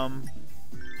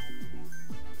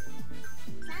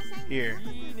 Here.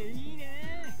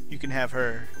 You can have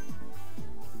her.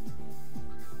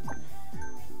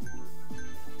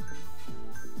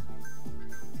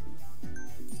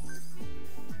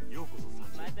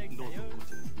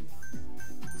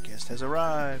 Guest has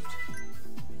arrived.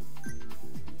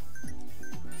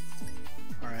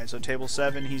 Alright, so table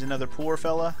 7, he's another poor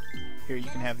fella. Here, you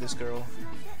can have this girl.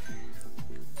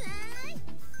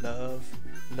 Love,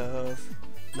 love,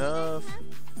 love.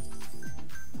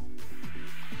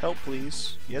 Help,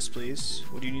 please. Yes, please.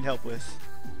 What do you need help with?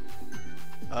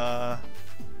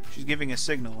 She's giving a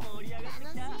signal.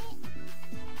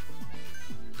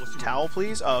 Towel,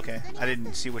 please? Oh, okay. I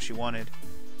didn't see what she wanted.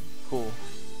 Cool.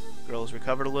 Girl's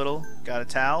recovered a little. Got a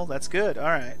towel? That's good.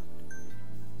 Alright.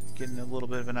 Getting a little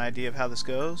bit of an idea of how this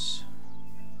goes.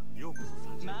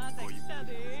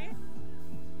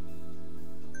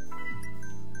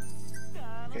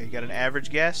 Okay, you got an average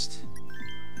guest.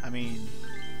 I mean,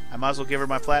 I might as well give her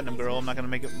my platinum girl. I'm not gonna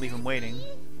leave him waiting.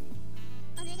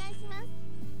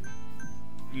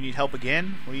 You need help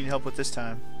again? What do you need help with this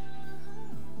time?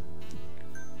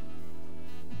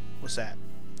 What's that?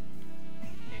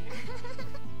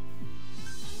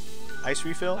 Ice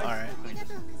refill? Alright.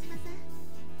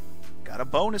 Got a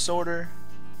bonus order.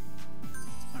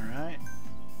 Alright.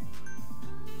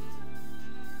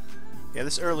 Yeah,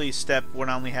 this early step when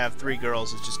I only have 3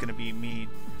 girls is just going to be me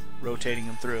rotating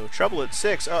them through. Trouble at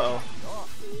 6. Uh-oh.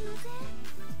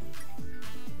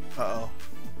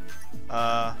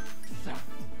 Uh-oh.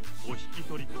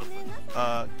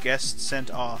 Guest sent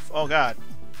off. Oh, God.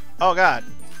 Oh, God.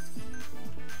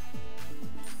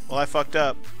 Well, I fucked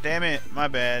up. Damn it. My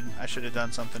bad. I should have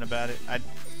done something about it. I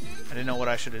didn't know what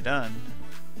I should have done.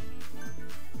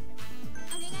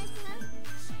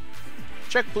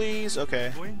 Check, please.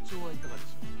 Okay.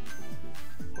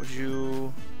 Would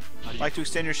you like to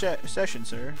extend your session,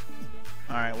 sir?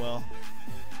 Alright, well.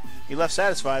 You left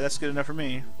satisfied. That's good enough for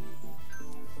me.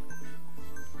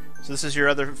 So this is your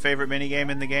other favorite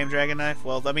minigame in the game, Dragon Knife?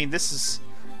 Well, I mean, this is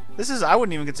I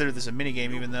wouldn't even consider this a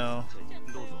minigame, even though...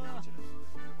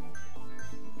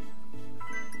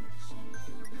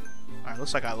 Alright,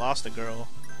 looks like I lost a girl.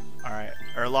 Alright,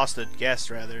 or lost a guest,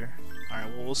 rather.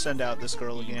 Alright, well, we'll send out this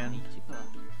girl again.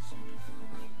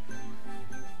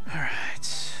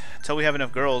 Alright. Until we have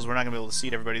enough girls, we're not going to be able to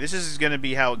seat everybody. This is going to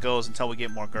be how it goes until we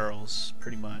get more girls,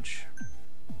 pretty much.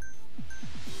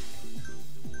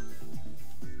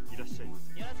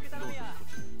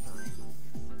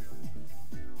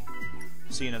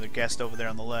 See another guest over there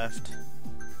on the left.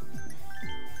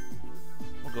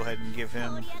 We'll go ahead and give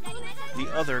him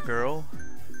the other girl.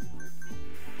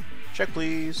 Check,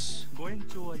 please.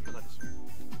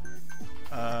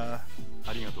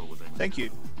 Thank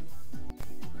you.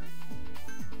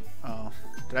 Oh.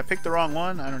 Did I pick the wrong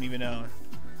one? I don't even know.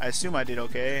 I assume I did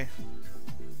okay.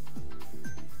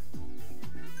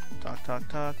 Talk, talk,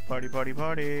 talk. Party, party,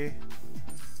 party.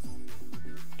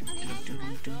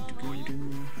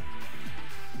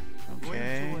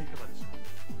 Okay.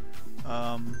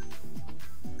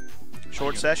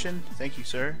 Short session? Thank you,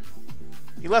 sir.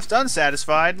 You left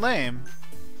unsatisfied? Lame.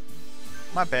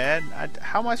 My bad.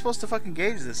 How am I supposed to fucking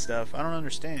gauge this stuff? I don't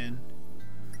understand.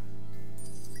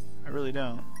 I really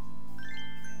don't.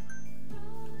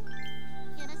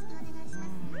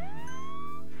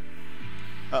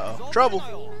 Uh-oh.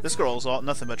 Trouble! This girl's all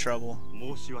nothing but trouble.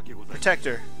 Protect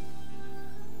her.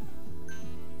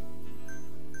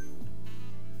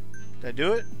 Did I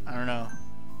do it? I don't know.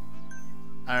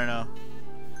 I don't know.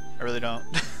 I really don't.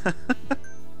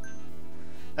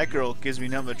 That girl gives me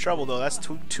nothing but trouble, though. That's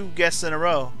two guests in a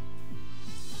row.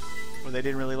 Or they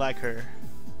didn't really like her.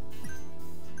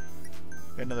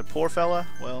 Got another poor fella?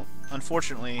 Well,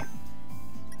 unfortunately...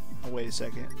 Oh, wait a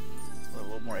second. A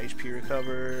little more HP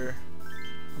recover.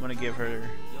 I'm gonna give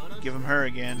him her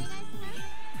again.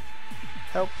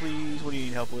 Help, please. What do you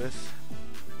need help with?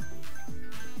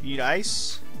 You need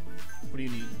ice? What do you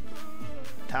need?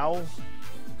 Towel?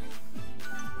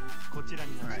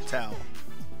 Alright, towel.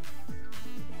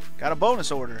 Got a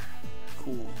bonus order.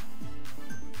 Cool.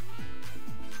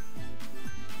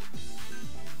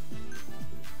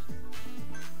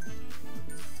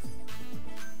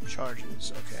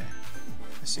 Charges, okay.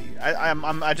 I see.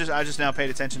 I just now paid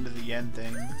attention to the yen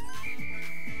thing.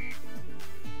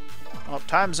 Oh,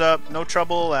 time's up. No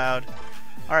trouble allowed.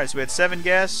 Alright, so we had 7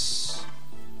 guests.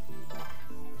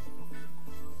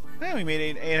 Yeah, we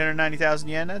made 890,000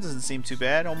 yen. That doesn't seem too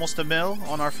bad. Almost a mil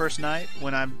on our first night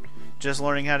when I'm just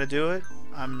learning how to do it.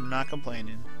 I'm not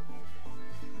complaining.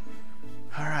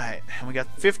 Alright, and we got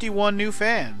 51 new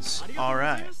fans.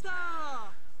 Alright.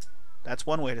 That's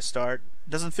one way to start.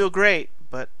 Doesn't feel great,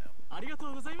 but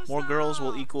more girls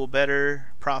will equal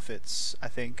better profits, I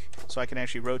think. So I can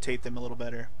actually rotate them a little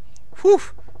better. Whew!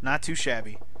 Not too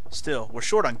shabby. Still, we're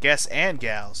short on guests and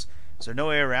gals. Is there no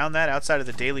way around that outside of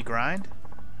the daily grind?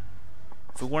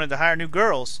 If we wanted to hire new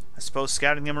girls, I suppose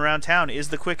scouting them around town is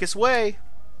the quickest way.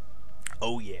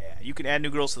 Oh yeah, you can add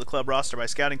new girls to the club roster by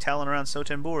scouting talent around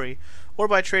Sotenbori, or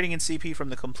by trading in CP from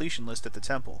the completion list at the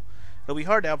temple. It'll be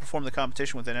hard to outperform the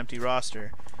competition with an empty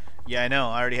roster. Yeah, I know,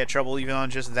 I already had trouble even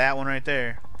on just that one right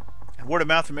there. And word of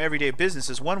mouth from everyday business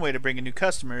is one way to bring in new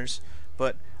customers,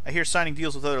 but I hear signing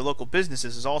deals with other local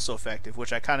businesses is also effective,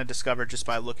 which I kind of discovered just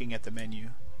by looking at the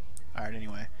menu. Alright,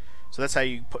 anyway. So that's how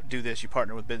you do this, you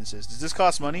partner with businesses. Does this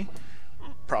cost money?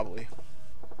 Probably.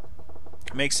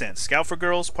 Makes sense. Scout for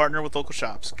girls, partner with local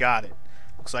shops. Got it.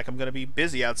 Looks like I'm going to be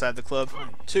busy outside the club,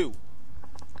 too.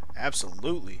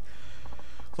 Absolutely.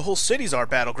 The whole city's our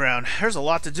battleground. There's a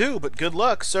lot to do, but good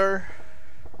luck, sir.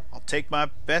 I'll take my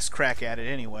best crack at it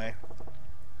anyway.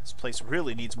 This place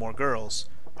really needs more girls.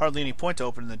 Hardly any point to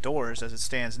opening the doors as it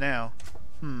stands now.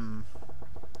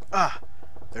 Ah,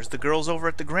 there's the girls over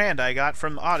at the Grand I got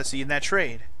from Odyssey in that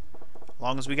trade.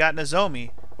 Long as we got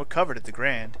Nozomi, we're covered at the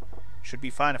Grand. Should be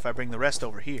fine if I bring the rest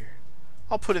over here.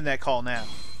 I'll put in that call now.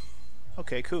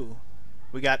 Okay, cool.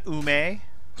 We got Ume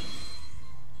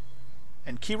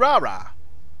and Kirara.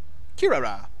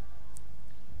 Kirara.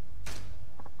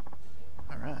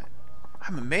 Alright.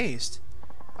 I'm amazed.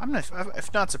 I'm not,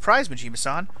 if not surprised,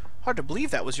 Majima-san. Hard to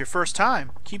believe that was your first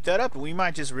time. Keep that up and we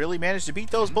might just really manage to beat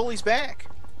those bullies back.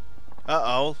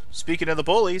 Uh-oh. Speaking of the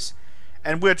bullies.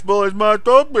 And which bullies might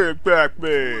that big back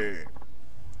me?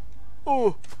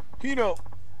 Oh, Hino.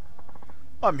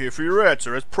 I'm here for your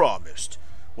answer as promised.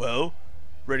 Well,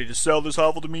 ready to sell this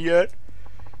hovel to me yet?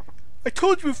 I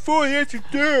told you before the answer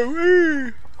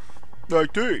no. I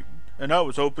did, and I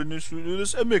was hoping to do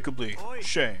this amicably.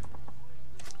 Shame.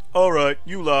 Alright,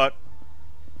 you lot.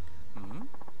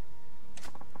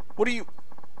 What are you...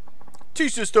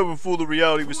 Teach this stubborn fool the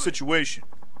reality of his situation.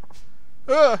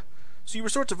 So you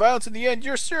resort to violence in the end.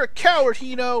 You're a coward,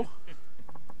 Hino.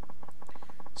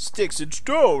 Sticks and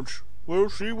stones. We'll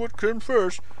see what comes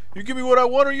first. You give me what I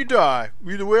want or you die.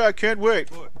 Either way, I can't wait.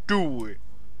 Do it.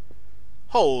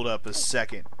 Hold up a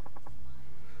second.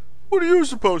 What are you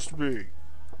supposed to be?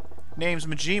 Name's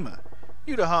Majima.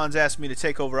 Yuta-han's asked me to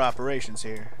take over operations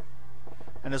here.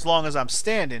 And as long as I'm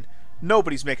standing,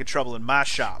 nobody's making trouble in my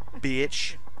shop,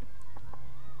 bitch.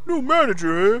 New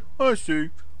manager, eh? I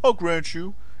see. I'll grant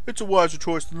you. It's a wiser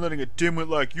choice than letting a dimwit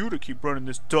like you to keep running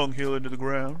this dunghill into the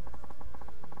ground.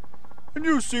 And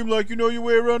you seem like you know your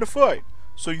way around a fight.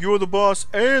 So you're the boss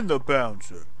and the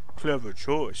bouncer. Clever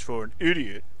choice for an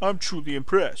idiot. I'm truly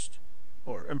impressed.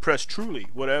 Or impressed truly,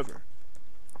 whatever.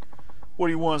 What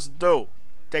do you want us to do?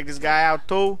 Take this guy out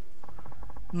too?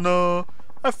 Nah,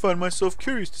 I find myself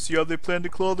curious to see how they plan to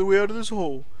claw their way out of this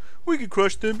hole. We can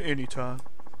crush them anytime.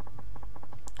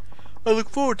 I look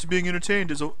forward to being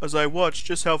entertained as I watch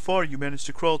just how far you manage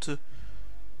to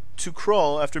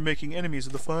crawl after making enemies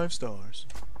of the 5 stars.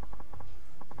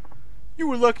 You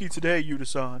were lucky today,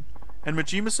 Yuta-san. And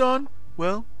Majima-san?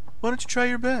 Well, why don't you try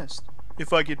your best?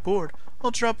 If I get bored, I'll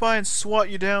drop by and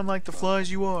swat you down like the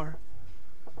flies you are.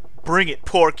 Bring it,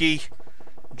 Porky!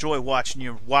 Enjoy watching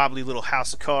your wobbly little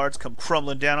house of cards come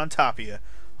crumbling down on top of you.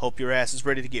 Hope your ass is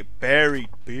ready to get buried,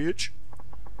 bitch.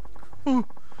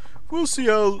 We'll see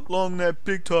how long that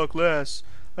big talk lasts.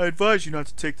 I advise you not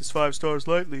to take this 5 stars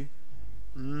lightly.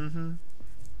 Bitch.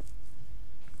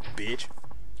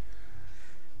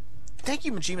 Thank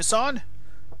you, Majima-san.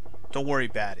 Don't worry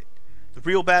about it. The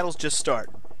real battle's just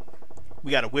starting.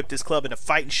 We gotta whip this club into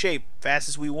fighting shape fast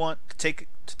as we want to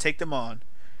take them on.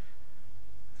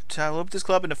 To whip this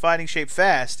club into fighting shape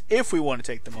fast if we want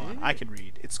to take them on. I can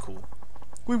read. It's cool.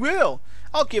 We will.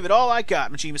 I'll give it all I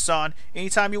got, Majima-san.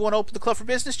 Anytime you want to open the club for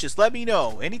business, just let me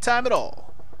know. Anytime at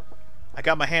all. I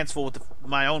got my hands full with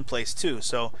my own place too,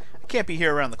 so I can't be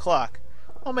here around the clock.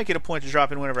 I'll make it a point to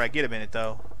drop in whenever I get a minute,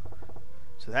 though.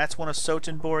 So that's one of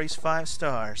Sotenbori's 5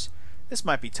 stars. This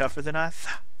might be tougher than I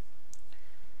thought.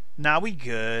 Nah, we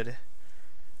good.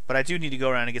 But I do need to go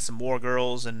around and get some war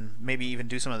girls and maybe even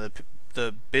do some of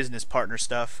the business partner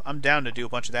stuff. I'm down to do a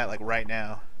bunch of that like right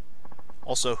now.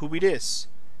 Also, who be this?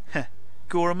 Heh,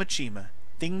 Goro Majima.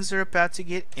 Things are about to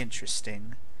get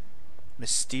interesting.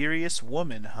 Mysterious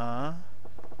woman, huh?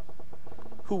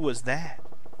 Who was that?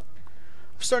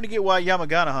 I'm starting to get why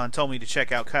Yamagata-han told me to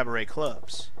check out cabaret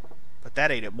clubs. But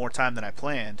that ate up more time than I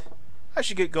planned. I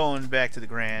should get going back to the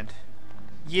Grand.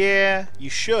 Yeah, you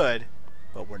should,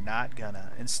 but we're not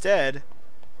gonna. Instead,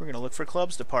 we're gonna look for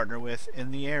clubs to partner with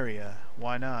in the area.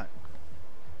 Why not?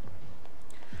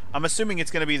 I'm assuming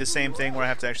it's gonna be the same thing where I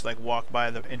have to actually like walk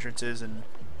by the entrances and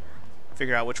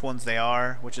figure out which ones they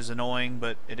are, which is annoying,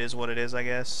 but it is what it is, I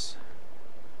guess.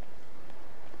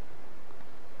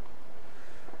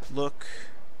 Look.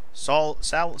 Salon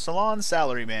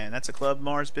Salaryman. That's a Club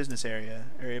Mars business area.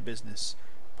 Area business.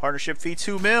 Partnership fee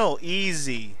 2 mil.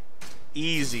 Easy.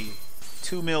 Easy.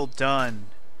 2 mil done.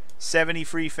 70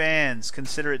 free fans.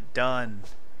 Consider it done.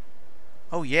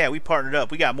 Oh yeah, we partnered up.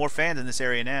 We got more fans in this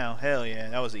area now. Hell yeah,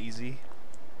 that was easy.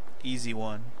 Easy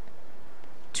one.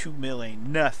 2 mil ain't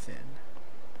nothing.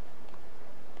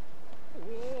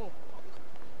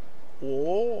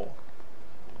 Whoa.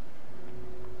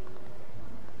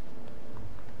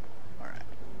 Alright.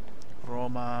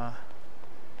 Roma.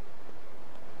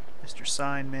 Mr.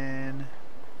 Signman.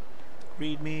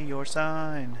 Read me your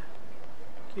sign.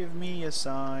 Give me a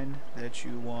sign that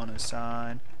you want to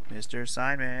sign. Mr.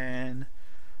 Signman.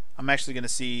 I'm actually going to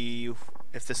see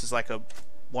if this is like a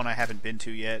one I haven't been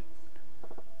to yet.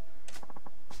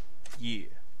 Yeah.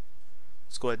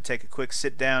 Let's go ahead and take a quick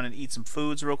sit down and eat some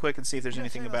foods real quick and see if there's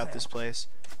anything about this place.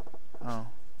 Oh.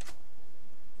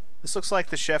 This looks like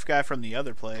the chef guy from the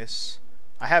other place.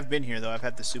 I have been here though. I've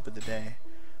had the soup of the day.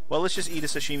 Well, let's just eat a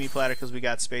sashimi platter because we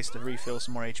got space to refill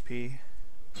some more HP.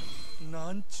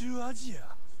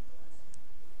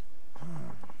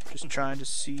 Just trying to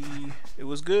see. It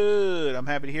was good. I'm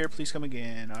happy to hear. Please come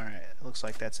again. Alright. Looks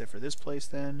like that's it for this place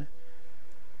then.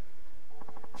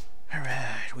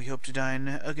 Alright. We hope to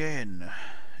dine again.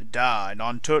 Dine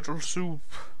on turtle soup.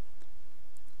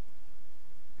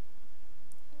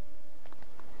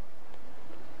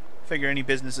 Figure any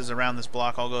businesses around this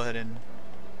block, I'll go ahead and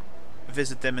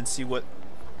visit them and see what,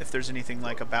 if there's anything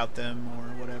like about them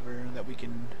or whatever that we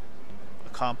can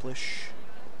accomplish.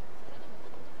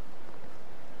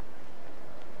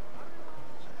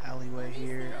 Alleyway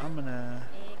here. I'm gonna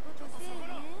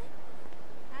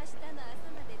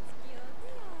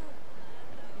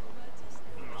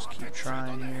just keep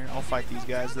trying here. I'll fight these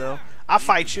guys though. I'll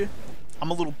fight you.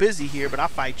 I'm a little busy here, but I'll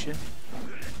fight you.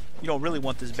 You don't really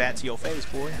want this bat to your face,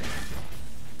 boy.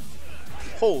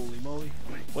 Holy moly.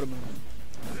 What a move.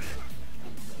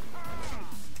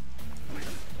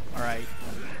 Alright.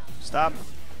 Stop.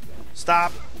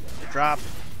 Stop. Drop.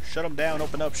 Shut them down.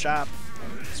 Open up shop.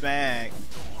 Smack.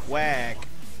 Whack.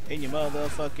 In your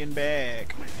motherfucking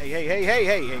bag. Hey, hey, hey, hey,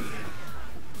 hey, hey.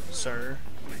 Sir.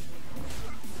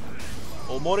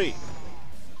 Omori.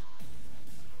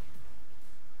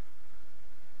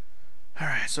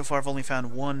 Alright, so far I've only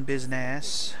found one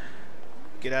business.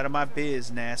 Get out of my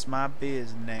business, my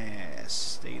business.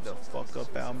 Stay the fuck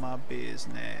up out my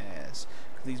business.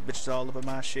 Cause these bitches all up in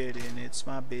my shit and it's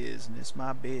my business,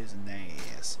 my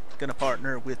business. Gonna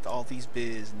partner with all these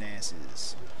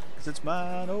businesses. Cause it's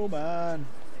mine, oh mine.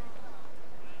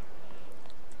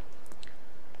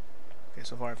 Okay,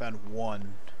 so far I found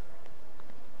one.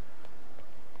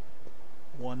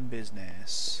 One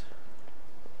business.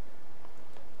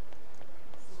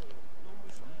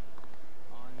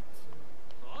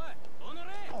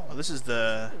 Oh, this is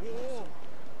the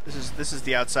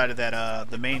the outside of that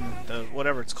the main, the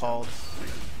whatever it's called.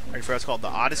 I forgot it's called, the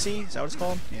Odyssey. Is that what it's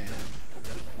called? Yeah.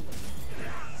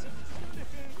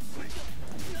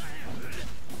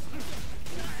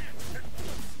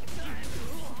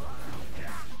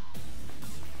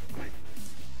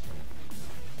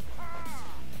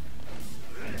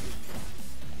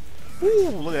 Ooh,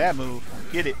 look at that move.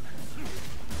 Get it.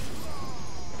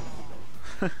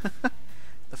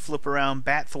 The flip around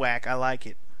bat thwack, I like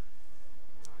it.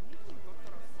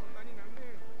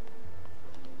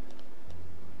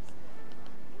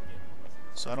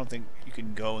 So I don't think you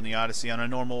can go in the Odyssey on a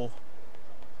normal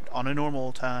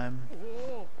time.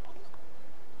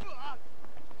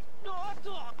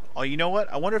 Oh, you know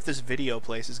what? I wonder if this video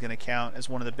place is going to count as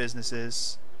one of the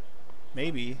businesses.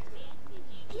 Maybe.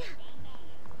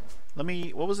 Let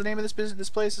me. What was the name of this business? This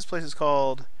place? This place is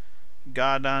called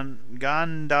Gandhara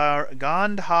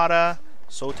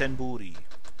Sotenburi.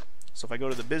 So if I go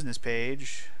to the business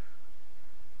page,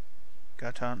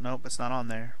 nope, it's not on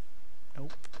there.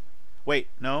 Nope. Wait,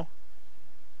 no.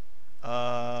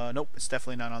 Nope, it's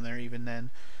definitely not on there even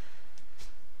then.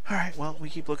 Alright, well, we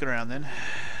keep looking around then.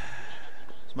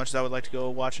 As much as I would like to go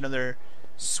watch another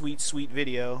sweet, sweet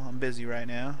video, I'm busy right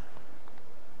now.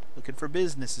 Looking for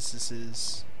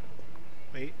businesses.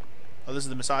 Wait. Oh, this is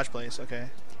the massage place,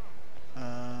 okay.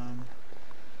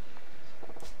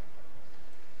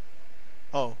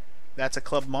 Oh, that's a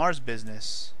Club Mars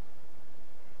business.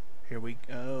 Here we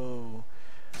go.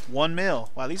 1 mil.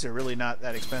 Wow, these are really not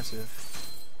that expensive.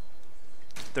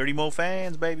 30 more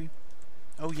fans, baby.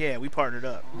 Oh yeah, we partnered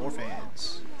up. More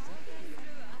fans.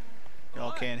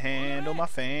 Y'all can't handle my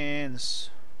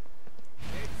fans.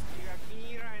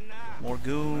 More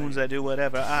goons that do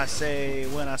whatever I say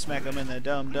when I smack them in the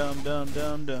dumb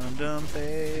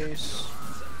face.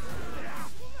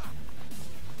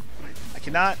 I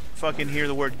cannot fucking hear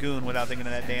the word goon without thinking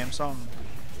of that damn song.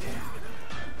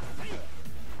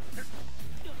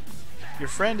 Your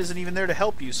friend isn't even there to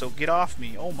help you, so get off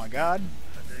me. Oh my god.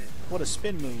 What a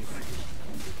spin move.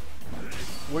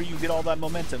 Where you get all that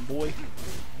momentum, boy?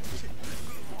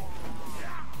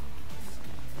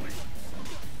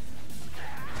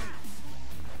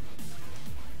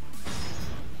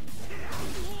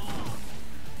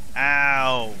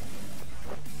 Ow.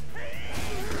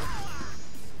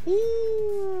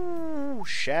 Ooh,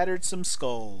 shattered some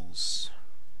skulls.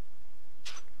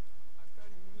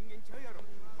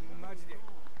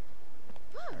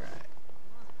 Alright.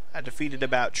 I defeated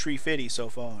about 350 so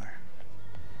far.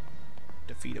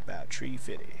 Defeat about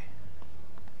 350.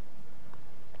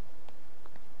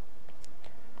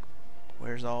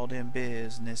 Where's all them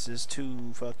businesses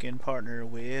to fucking partner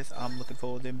with? I'm looking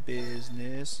for them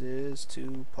businesses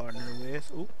to partner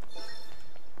with. Ooh.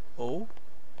 Oh.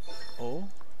 Oh.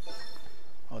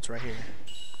 Oh, it's right here.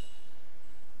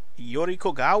 Iori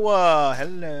Kogawa.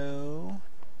 Hello.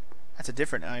 That's a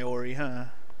different Iori, huh?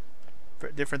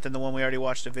 Different than the one we already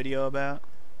watched a video about.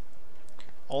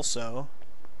 Also,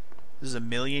 this is a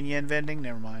 1,000,000 yen vending?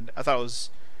 Never mind. I thought it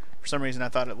was, for some reason I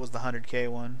thought it was the 100K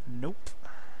one. Nope.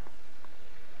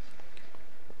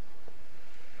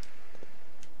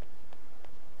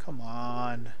 Come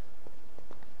on.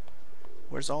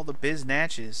 Where's all the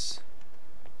biznatches?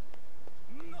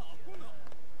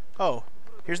 Oh,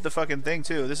 here's the fucking thing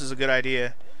too. This is a good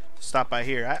idea to stop by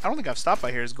here. I don't think I've stopped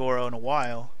by here as Goro in a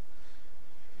while.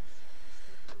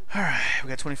 Alright, we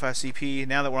got 25 CP.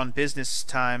 Now that we're on business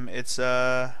time, it's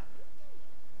employ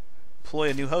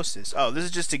a new hostess. Oh, this is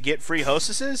just to get free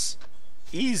hostesses?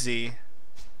 Easy.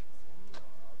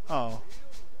 Oh.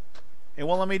 It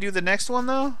won't let me do the next one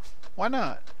though? Why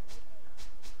not?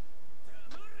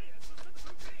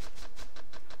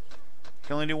 You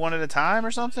can only do one at a time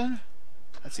or something?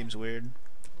 That seems weird.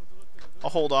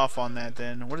 I'll hold off on that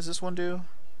then. What does this one do?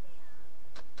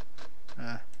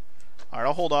 Alright,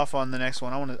 I'll hold off on the next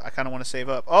one. I kinda wanna save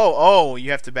up. Oh,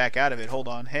 you have to back out of it. Hold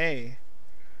on. Hey.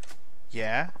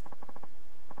 Yeah?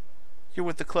 You're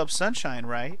with the Club Sunshine,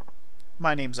 right?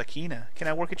 My name's Akina. Can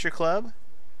I work at your club?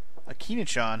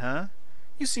 Akina-chan, huh?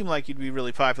 You seem like you'd be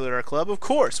really popular at our club. Of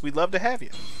course, we'd love to have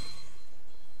you.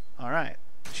 Alright.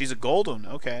 She's a gold one.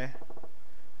 Okay.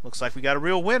 Looks like we got a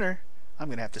real winner. I'm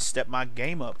gonna have to step my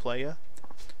game up, playa.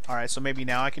 Alright, so maybe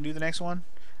now I can do the next one?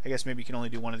 I guess maybe you can only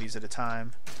do one of these at a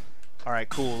time. Alright,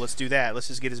 cool. Let's do that. Let's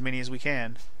just get as many as we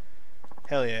can.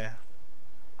 Hell yeah.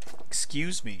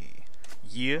 Excuse me.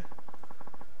 Yeah.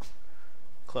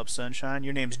 Club Sunshine.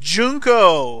 Your name's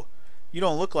Junko! You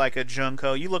don't look like a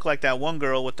Junko. You look like that one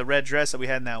girl with the red dress that we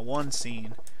had in that one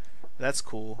scene. That's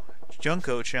cool.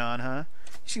 Junko-chan, huh?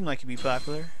 You seem like you'd be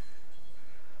popular.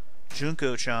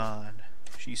 Junko-chan.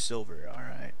 She's silver.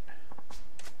 Alright.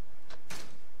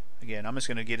 Again, I'm just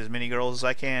going to get as many girls as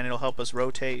I can. It'll help us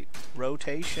rotate.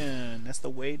 Rotation. That's the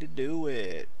way to do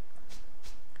it.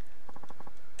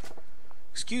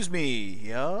 Excuse me.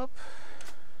 Yup.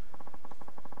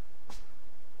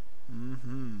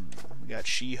 We got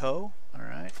Shiho.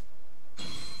 Alright.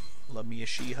 Love me a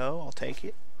Shiho. I'll take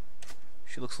it.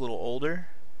 She looks a little older.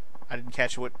 I didn't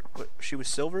catch what she was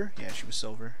silver? Yeah, she was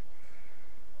silver.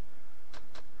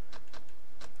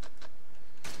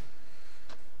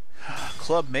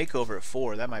 Club makeover at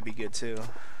 4. That might be good too.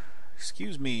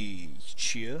 Excuse me,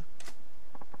 Chia.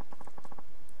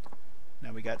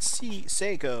 Now we got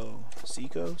Seiko.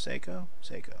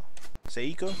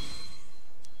 Seiko.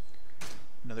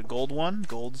 Another gold one.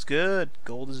 Gold's good.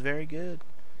 Gold is very good.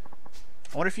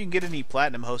 I wonder if you can get any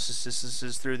platinum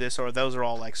hostesses through this, or those are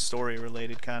all like story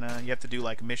related kinda. You have to do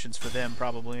like missions for them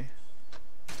probably.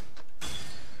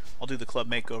 I'll do the club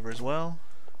makeover as well.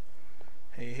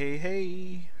 Hey, hey,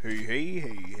 hey. Hey, hey,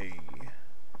 hey, hey.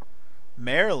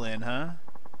 Marilyn, huh?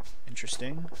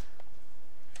 Interesting.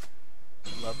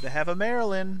 Love to have a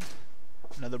Marilyn.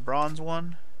 Another bronze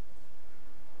one.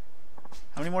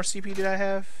 How many more CP did I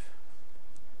have?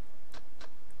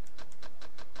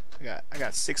 I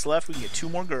got 6 left. We can get 2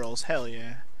 more girls. Hell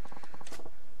yeah.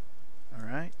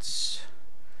 Alright.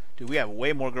 Dude, we have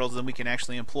way more girls than we can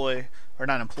actually employ. Or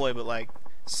not employ, but like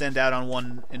send out on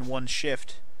one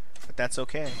shift. But that's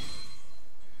okay.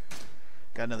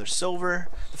 Got another silver.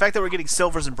 The fact that we're getting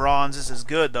silvers and bronzes is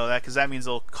good though, because that means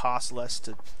it'll cost less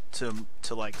to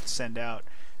like send out,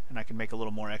 and I can make a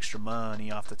little more extra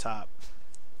money off the top.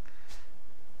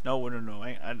 No,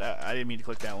 I didn't mean to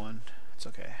click that one. It's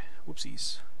okay.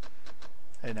 Whoopsies.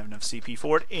 I didn't have enough CP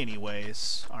for it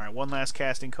anyways. Alright, one last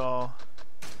casting call.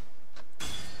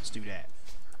 Let's do that.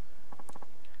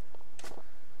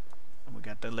 And we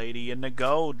got the lady in the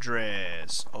gold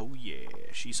dress. Oh yeah,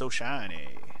 she's so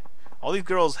shiny. All these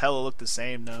girls hella look the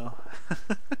same though.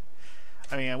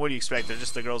 I mean, what do you expect? They're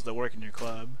just the girls that work in your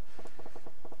club.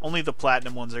 Only the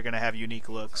platinum ones are going to have unique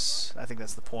looks. I think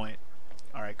that's the point.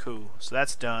 Alright, cool. So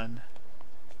that's done.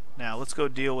 Now, let's go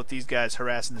deal with these guys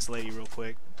harassing this lady real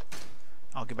quick.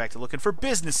 I'll get back to looking for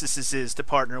businesses to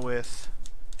partner with.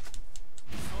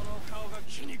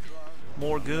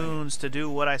 More goons to do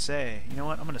what I say. You know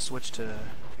what? I'm going to switch to...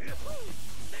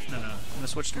 No. I'm going to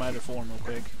switch to my other form real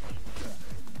quick.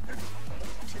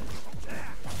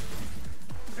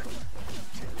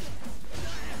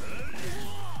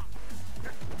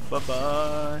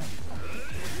 Bye-bye.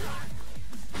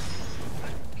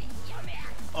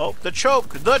 Oh, the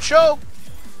choke! The choke!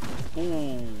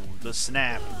 Ooh, the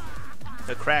snap.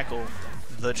 The crackle.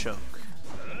 The choke.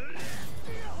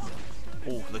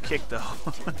 Ooh, the kick though.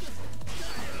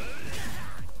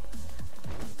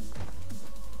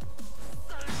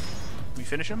 We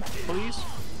finish him, please?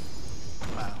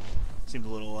 Wow. Seemed a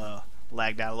little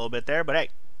lagged out a little bit there, but hey,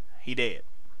 he did.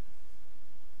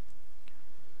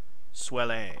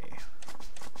 Swelle.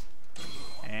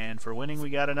 And for winning,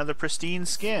 we got another pristine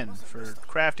skin for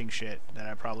crafting shit that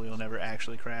I probably will never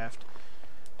actually craft.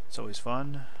 It's always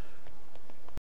fun.